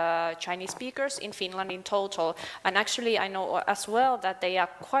 12,000 Chinese speakers in Finland in total. And actually I know as well that they are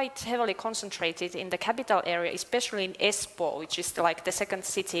quite heavily concentrated in the capital area, especially in Espoo, which is like the second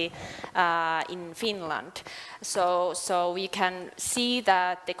city in Finland. So we can see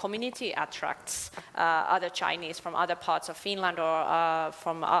that the community attracts other Chinese from other parts of Finland or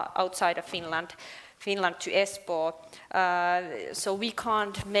from outside of Finland to Espoo. So we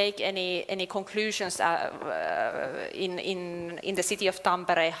can't make any conclusions in the city of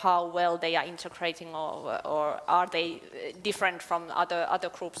Tampere how well they are integrating, or are they different from other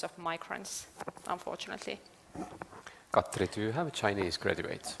groups of migrants, unfortunately. Katri, do you have Chinese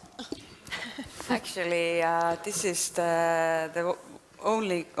graduates? Actually, this is the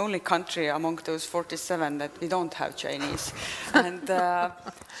only country among those 47 that we don't have Chinese, and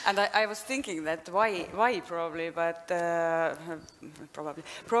I was thinking that why probably, but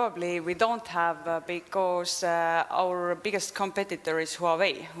probably we don't have because our biggest competitor is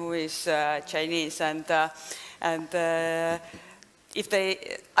Huawei, who is Chinese, and if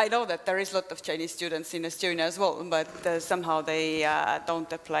I know that there is a lot of Chinese students in Estonia as well, but somehow they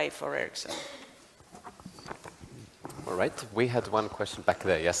don't apply for Ericsson. All right, we had one question back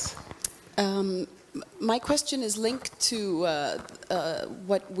there, yes. my question is linked to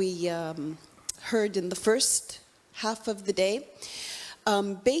what we heard in the first half of the day.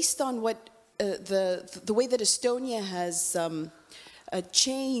 Based on what the way that Estonia has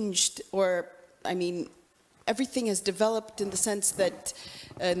changed, or I mean, everything has developed in the sense that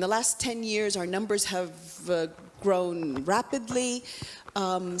in the last 10 years our numbers have grown rapidly.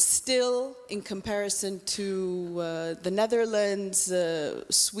 Still, in comparison to the Netherlands,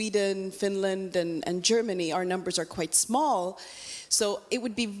 Sweden, Finland, and Germany, our numbers are quite small. So it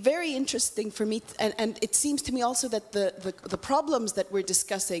would be very interesting for me, and it seems to me also that the problems that we're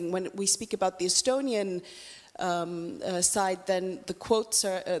discussing when we speak about the Estonian side, then the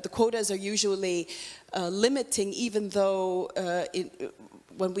quotas are usually limiting, even though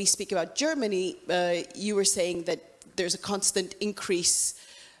when we speak about Germany, you were saying that there's a constant increase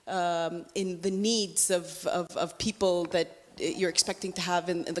in the needs of people that you're expecting to have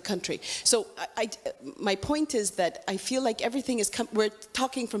in the country. So my point is that I feel like everything is, we're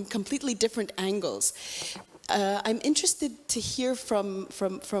talking from completely different angles. I'm interested to hear from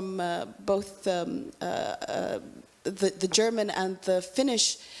both the German and the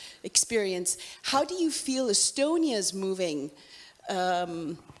Finnish experience. How do you feel Estonia is moving? I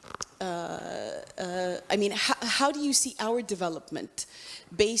mean, how do you see our development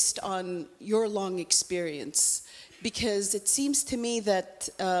based on your long experience? Because it seems to me that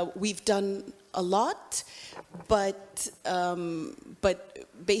we've done a lot, but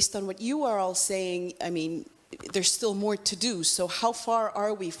based on what you are all saying, I mean, there's still more to do. So how far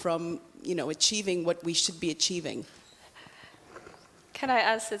are we from, you know, achieving what we should be achieving? Can I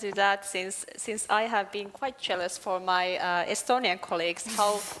answer to that, since I have been quite jealous for my Estonian colleagues,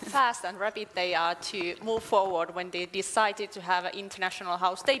 how fast and rapid they are to move forward when they decided to have an international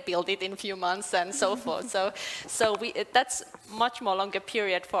house. They built it in a few months and so forth. So that's much more longer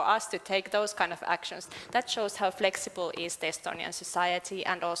period for us to take those kind of actions. That shows how flexible is the Estonian society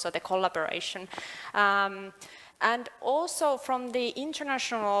and also the collaboration. And also from the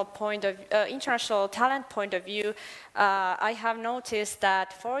international international talent point of view, I have noticed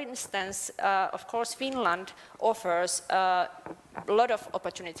that, for instance, of course, Finland offers a lot of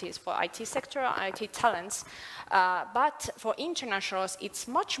opportunities for IT sector, IT talents, but for internationals, it's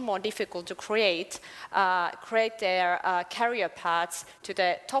much more difficult to create their career paths to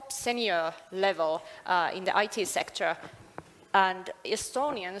the top senior level in the IT sector. And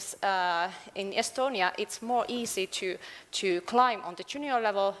Estonians, in Estonia, it's more easy to climb on the junior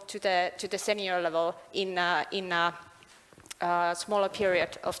level to the senior level in a smaller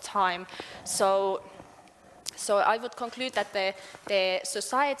period of time. So I would conclude that the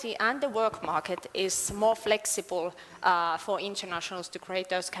society and the work market is more flexible for internationals to create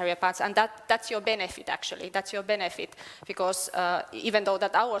those career paths, and that's your benefit, actually. That's your benefit, because even though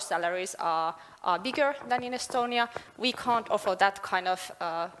that our salaries are bigger than in Estonia, we can't offer that kind of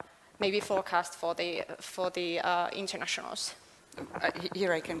maybe forecast for the internationals.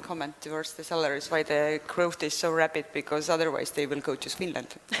 Here I can comment towards the salaries, why the growth is so rapid, because otherwise they will go to Finland.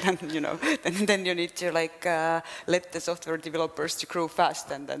 And, you know, then you need to like let the software developers to grow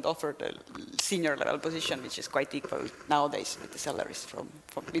fast and then offer the senior level position, which is quite equal nowadays with the salaries from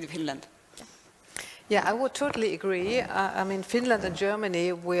Finland. Yeah, I would totally agree. I mean, Finland and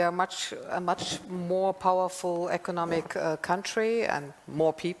Germany, we are a much more powerful economic country and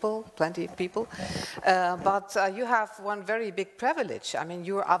more people, plenty of people. But you have one very big privilege. I mean,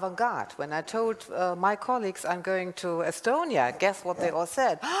 you're avant-garde. When I told my colleagues I'm going to Estonia, guess what they all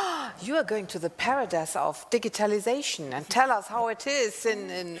said? You are going to the paradise of digitalization, and tell us how it is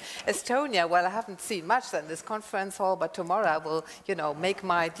in Estonia. Well, I haven't seen much in this conference hall, but tomorrow I will, you know, make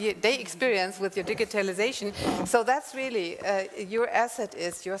my day experience with your digitalization. So that's really, your asset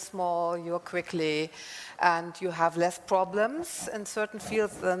is you're small, you're quickly, and you have less problems in certain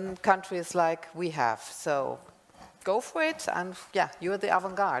fields than countries like we have. So go for it, and yeah, you're the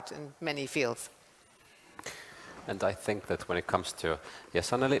avant-garde in many fields. And I think that when it comes to, yes,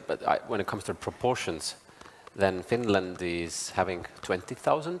 Anneli, but when it comes to proportions, then Finland is having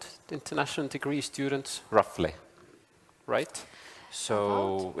 20,000 international degree students, roughly, right?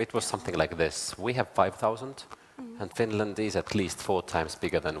 So it was something like this. We have 5,000, and Finland is at least 4 times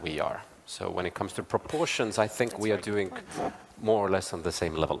bigger than we are. So when it comes to proportions, I think we are doing more or less on the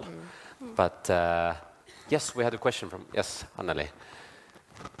same level. But yes, we had a question from, yes, Anneli.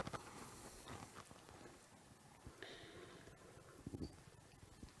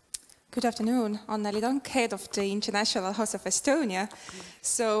 Good afternoon, Anneli Tank, head of the International House of Estonia.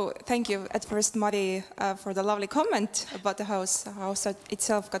 So thank you at first, Mari, for the lovely comment about the house. The house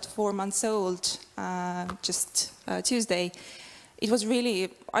itself got 4 months old just Tuesday. it was really,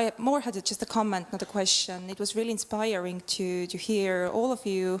 I more had just a comment, not a question. It was really inspiring to hear all of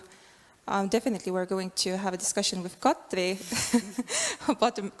you. Definitely we're going to have a discussion with Katri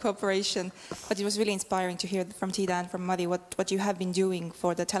about the cooperation, but it was really inspiring to hear from Theda and from Mari what you have been doing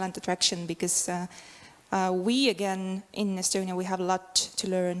for the talent attraction, because we, again, in Estonia, we have a lot to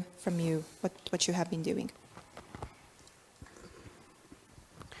learn from you, what you have been doing.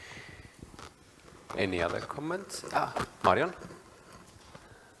 Any other comments? Marion?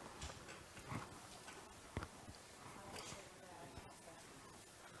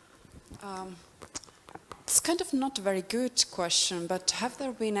 It's kind of not a very good question, but have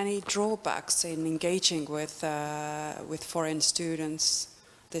there been any drawbacks in engaging with foreign students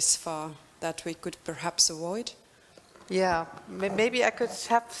this far that we could perhaps avoid? Yeah, maybe I could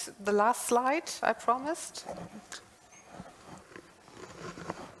have the last slide I promised.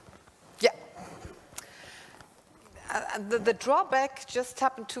 Yeah. The drawback just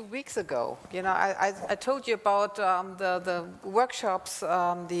happened 2 weeks ago. You know, I told you about the workshops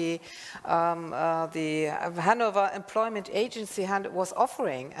the Hannover Employment Agency was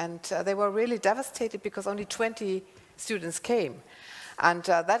offering, and they were really devastated because only 20 students came. And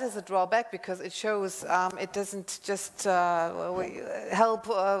that is a drawback, because it shows it doesn't just help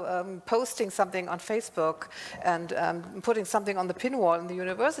posting something on Facebook and putting something on the pin wall in the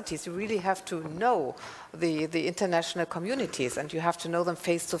universities. You really have to know the international communities, and you have to know them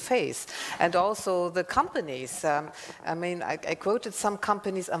face to face. And also the companies. I mean, I quoted some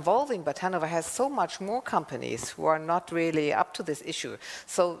companies involving, but Hannover has so much more companies who are not really up to this issue.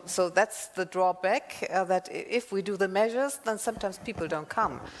 So that's the drawback, that if we do the measures, then sometimes people don't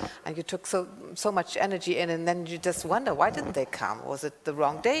come, and you took so much energy in, and then you just wonder, why didn't they come? Was it the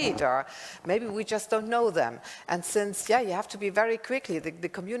wrong date, or maybe we just don't know them? And since, yeah, you have to be very quickly, the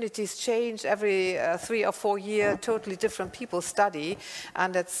communities change every 3 or 4 years, totally different people study,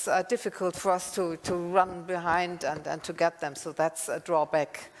 and it's difficult for us to run behind and to get them. So that's a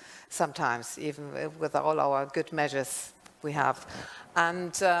drawback sometimes, even with all our good measures we have.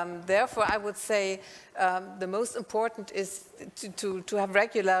 And therefore, I would say the most important is to have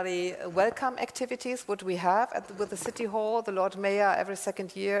regularly welcome activities, what we have with the City Hall. The Lord Mayor every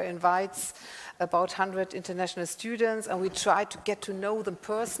 2nd year invites about 100 international students, and we try to get to know them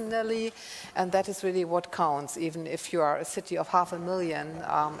personally, and that is really what counts. Even if you are a city of 500,000,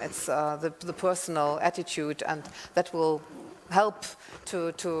 it's the personal attitude, and that will help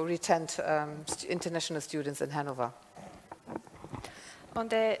to retain international students in Hannover. On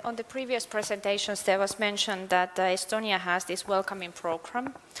the previous presentations, there was mentioned that Estonia has this welcoming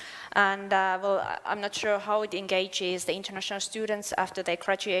program, and well, I'm not sure how it engages the international students after their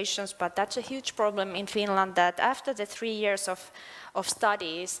graduations, but that's a huge problem in Finland, that after the 3 years of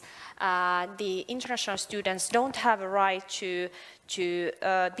studies, the international students don't have a right to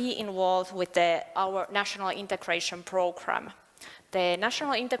be involved with our national integration program. The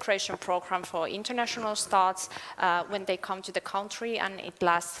national integration program for international starts when they come to the country, and it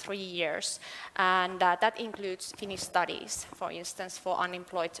lasts 3 years. And that includes Finnish studies, for instance, for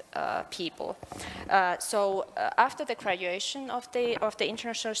unemployed people. So after the graduation of the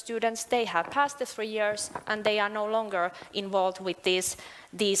international students, they have passed the 3 years, and they are no longer involved with these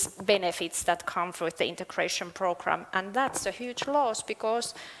benefits that come with the integration program. And that's a huge loss,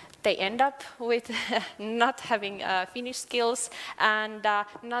 because they end up with not having Finnish skills and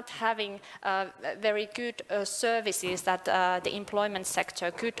not having very good services that the employment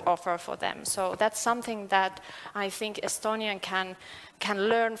sector could offer for them. So that's something that I think Estonian can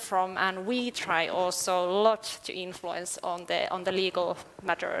learn from, and we try also a lot to influence on the legal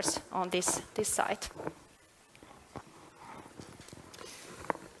matters on this side.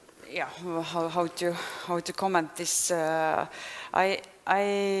 Yeah, how to comment this?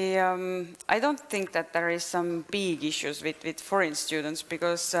 I don't think that there is some big issues with foreign students,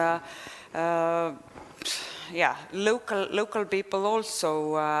 because yeah, local people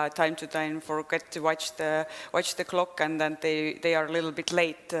also time to time forget to watch the clock, and then they are a little bit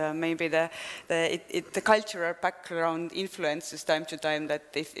late. Maybe the cultural background influences time to time,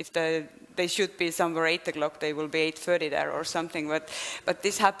 that if they should be somewhere 8 o'clock, they will be 8:30 there or something. But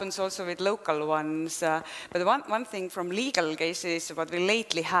this happens also with local ones. But one thing from legal cases, what we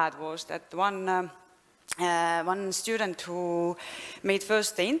lately had was that one student who made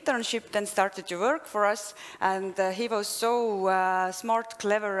first the internship, then started to work for us, and he was so smart,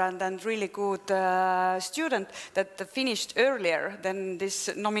 clever, and really good student that finished earlier than this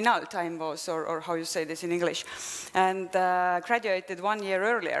nominal time was, or how you say this in English, and graduated 1 year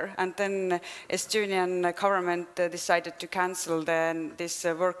earlier. And then Estonian government decided to cancel this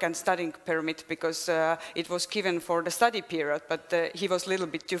work and studying permit because it was given for the study period, but he was a little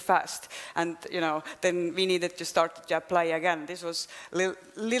bit too fast, and then we needed to start to apply again. This was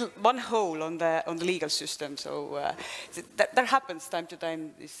one hole on the legal system. So that happens time to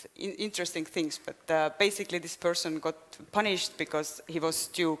time, these interesting things. But basically, this person got punished because he was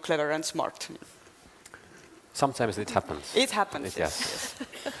too clever and smart. Sometimes it happens. It happens. Yes.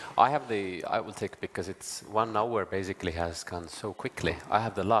 I will take, because it's 1 hour basically has gone so quickly. I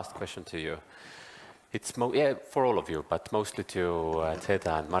have the last question to you. It's for all of you, but mostly to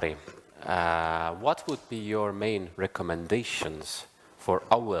Theda and Mari. What would be your main recommendations for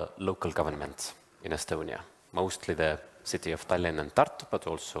our local government in Estonia? Mostly the city of Tallinn and Tartu, but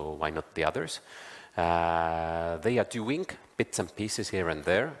also why not the others? They are doing bits and pieces here and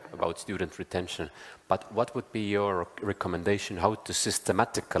there about student retention, but what would be your recommendation how to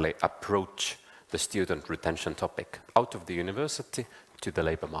systematically approach the student retention topic out of the university to the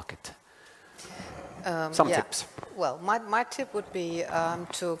labor market? Some tips. Well, my tip would be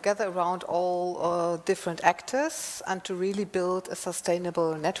to gather around all different actors and to really build a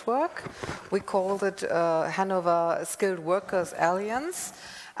sustainable network. We called it Hannover Skilled Workers Alliance,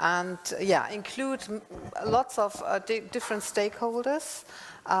 and include lots of different stakeholders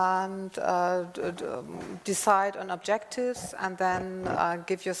and decide on objectives, and then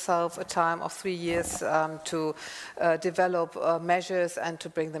give yourself a time of 3 years to develop measures and to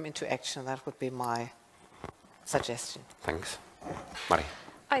bring them into action. That would be my suggestion. Thanks. Mari.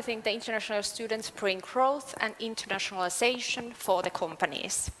 I think the international students bring growth and internationalization for the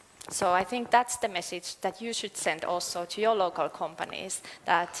companies. So I think that's the message that you should send also to your local companies,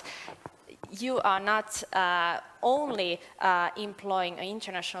 that you are not only employing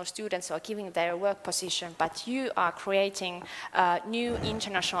international students or giving their work position, but you are creating a new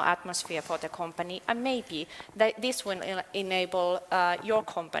international atmosphere for the company, and maybe this will enable your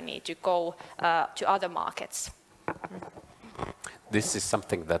company to go to other markets. This is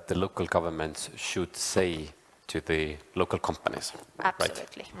something that the local governments should say to the local companies.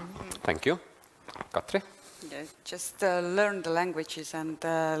 Absolutely. Right? Mm-hmm. Thank you. Katri? Yeah, just learn the languages, and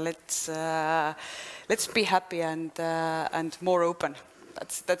let's be happy and more open.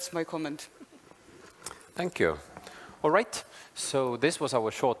 That's my comment. Thank you. All right. So this was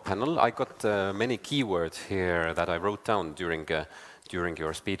our short panel. I got many keywords here that I wrote down during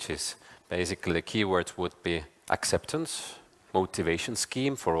your speeches. Basically, the keywords would be acceptance, motivation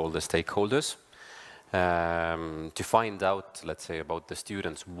scheme for all the stakeholders, to find out, let's say, about the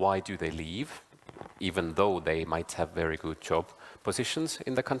students, why do they leave, even though they might have very good job positions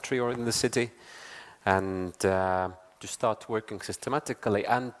in the country or in the city, and to start working systematically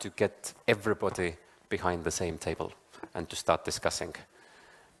and to get everybody behind the same table and to start discussing.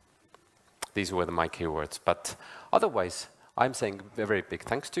 These were my keywords, but otherwise, I'm saying a very big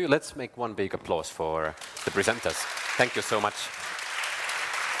thanks to you. Let's make one big applause for the presenters. Thank you so much.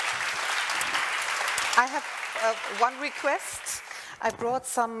 I have one request. I brought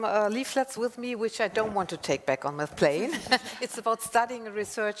some leaflets with me, which I don't want to take back on the plane. It's about studying and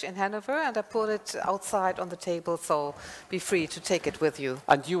research in Hannover, and I put it outside on the table, so be free to take it with you.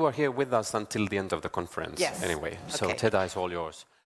 And you are here with us until the end of the conference, yes. Anyway. So okay. Theda is all yours.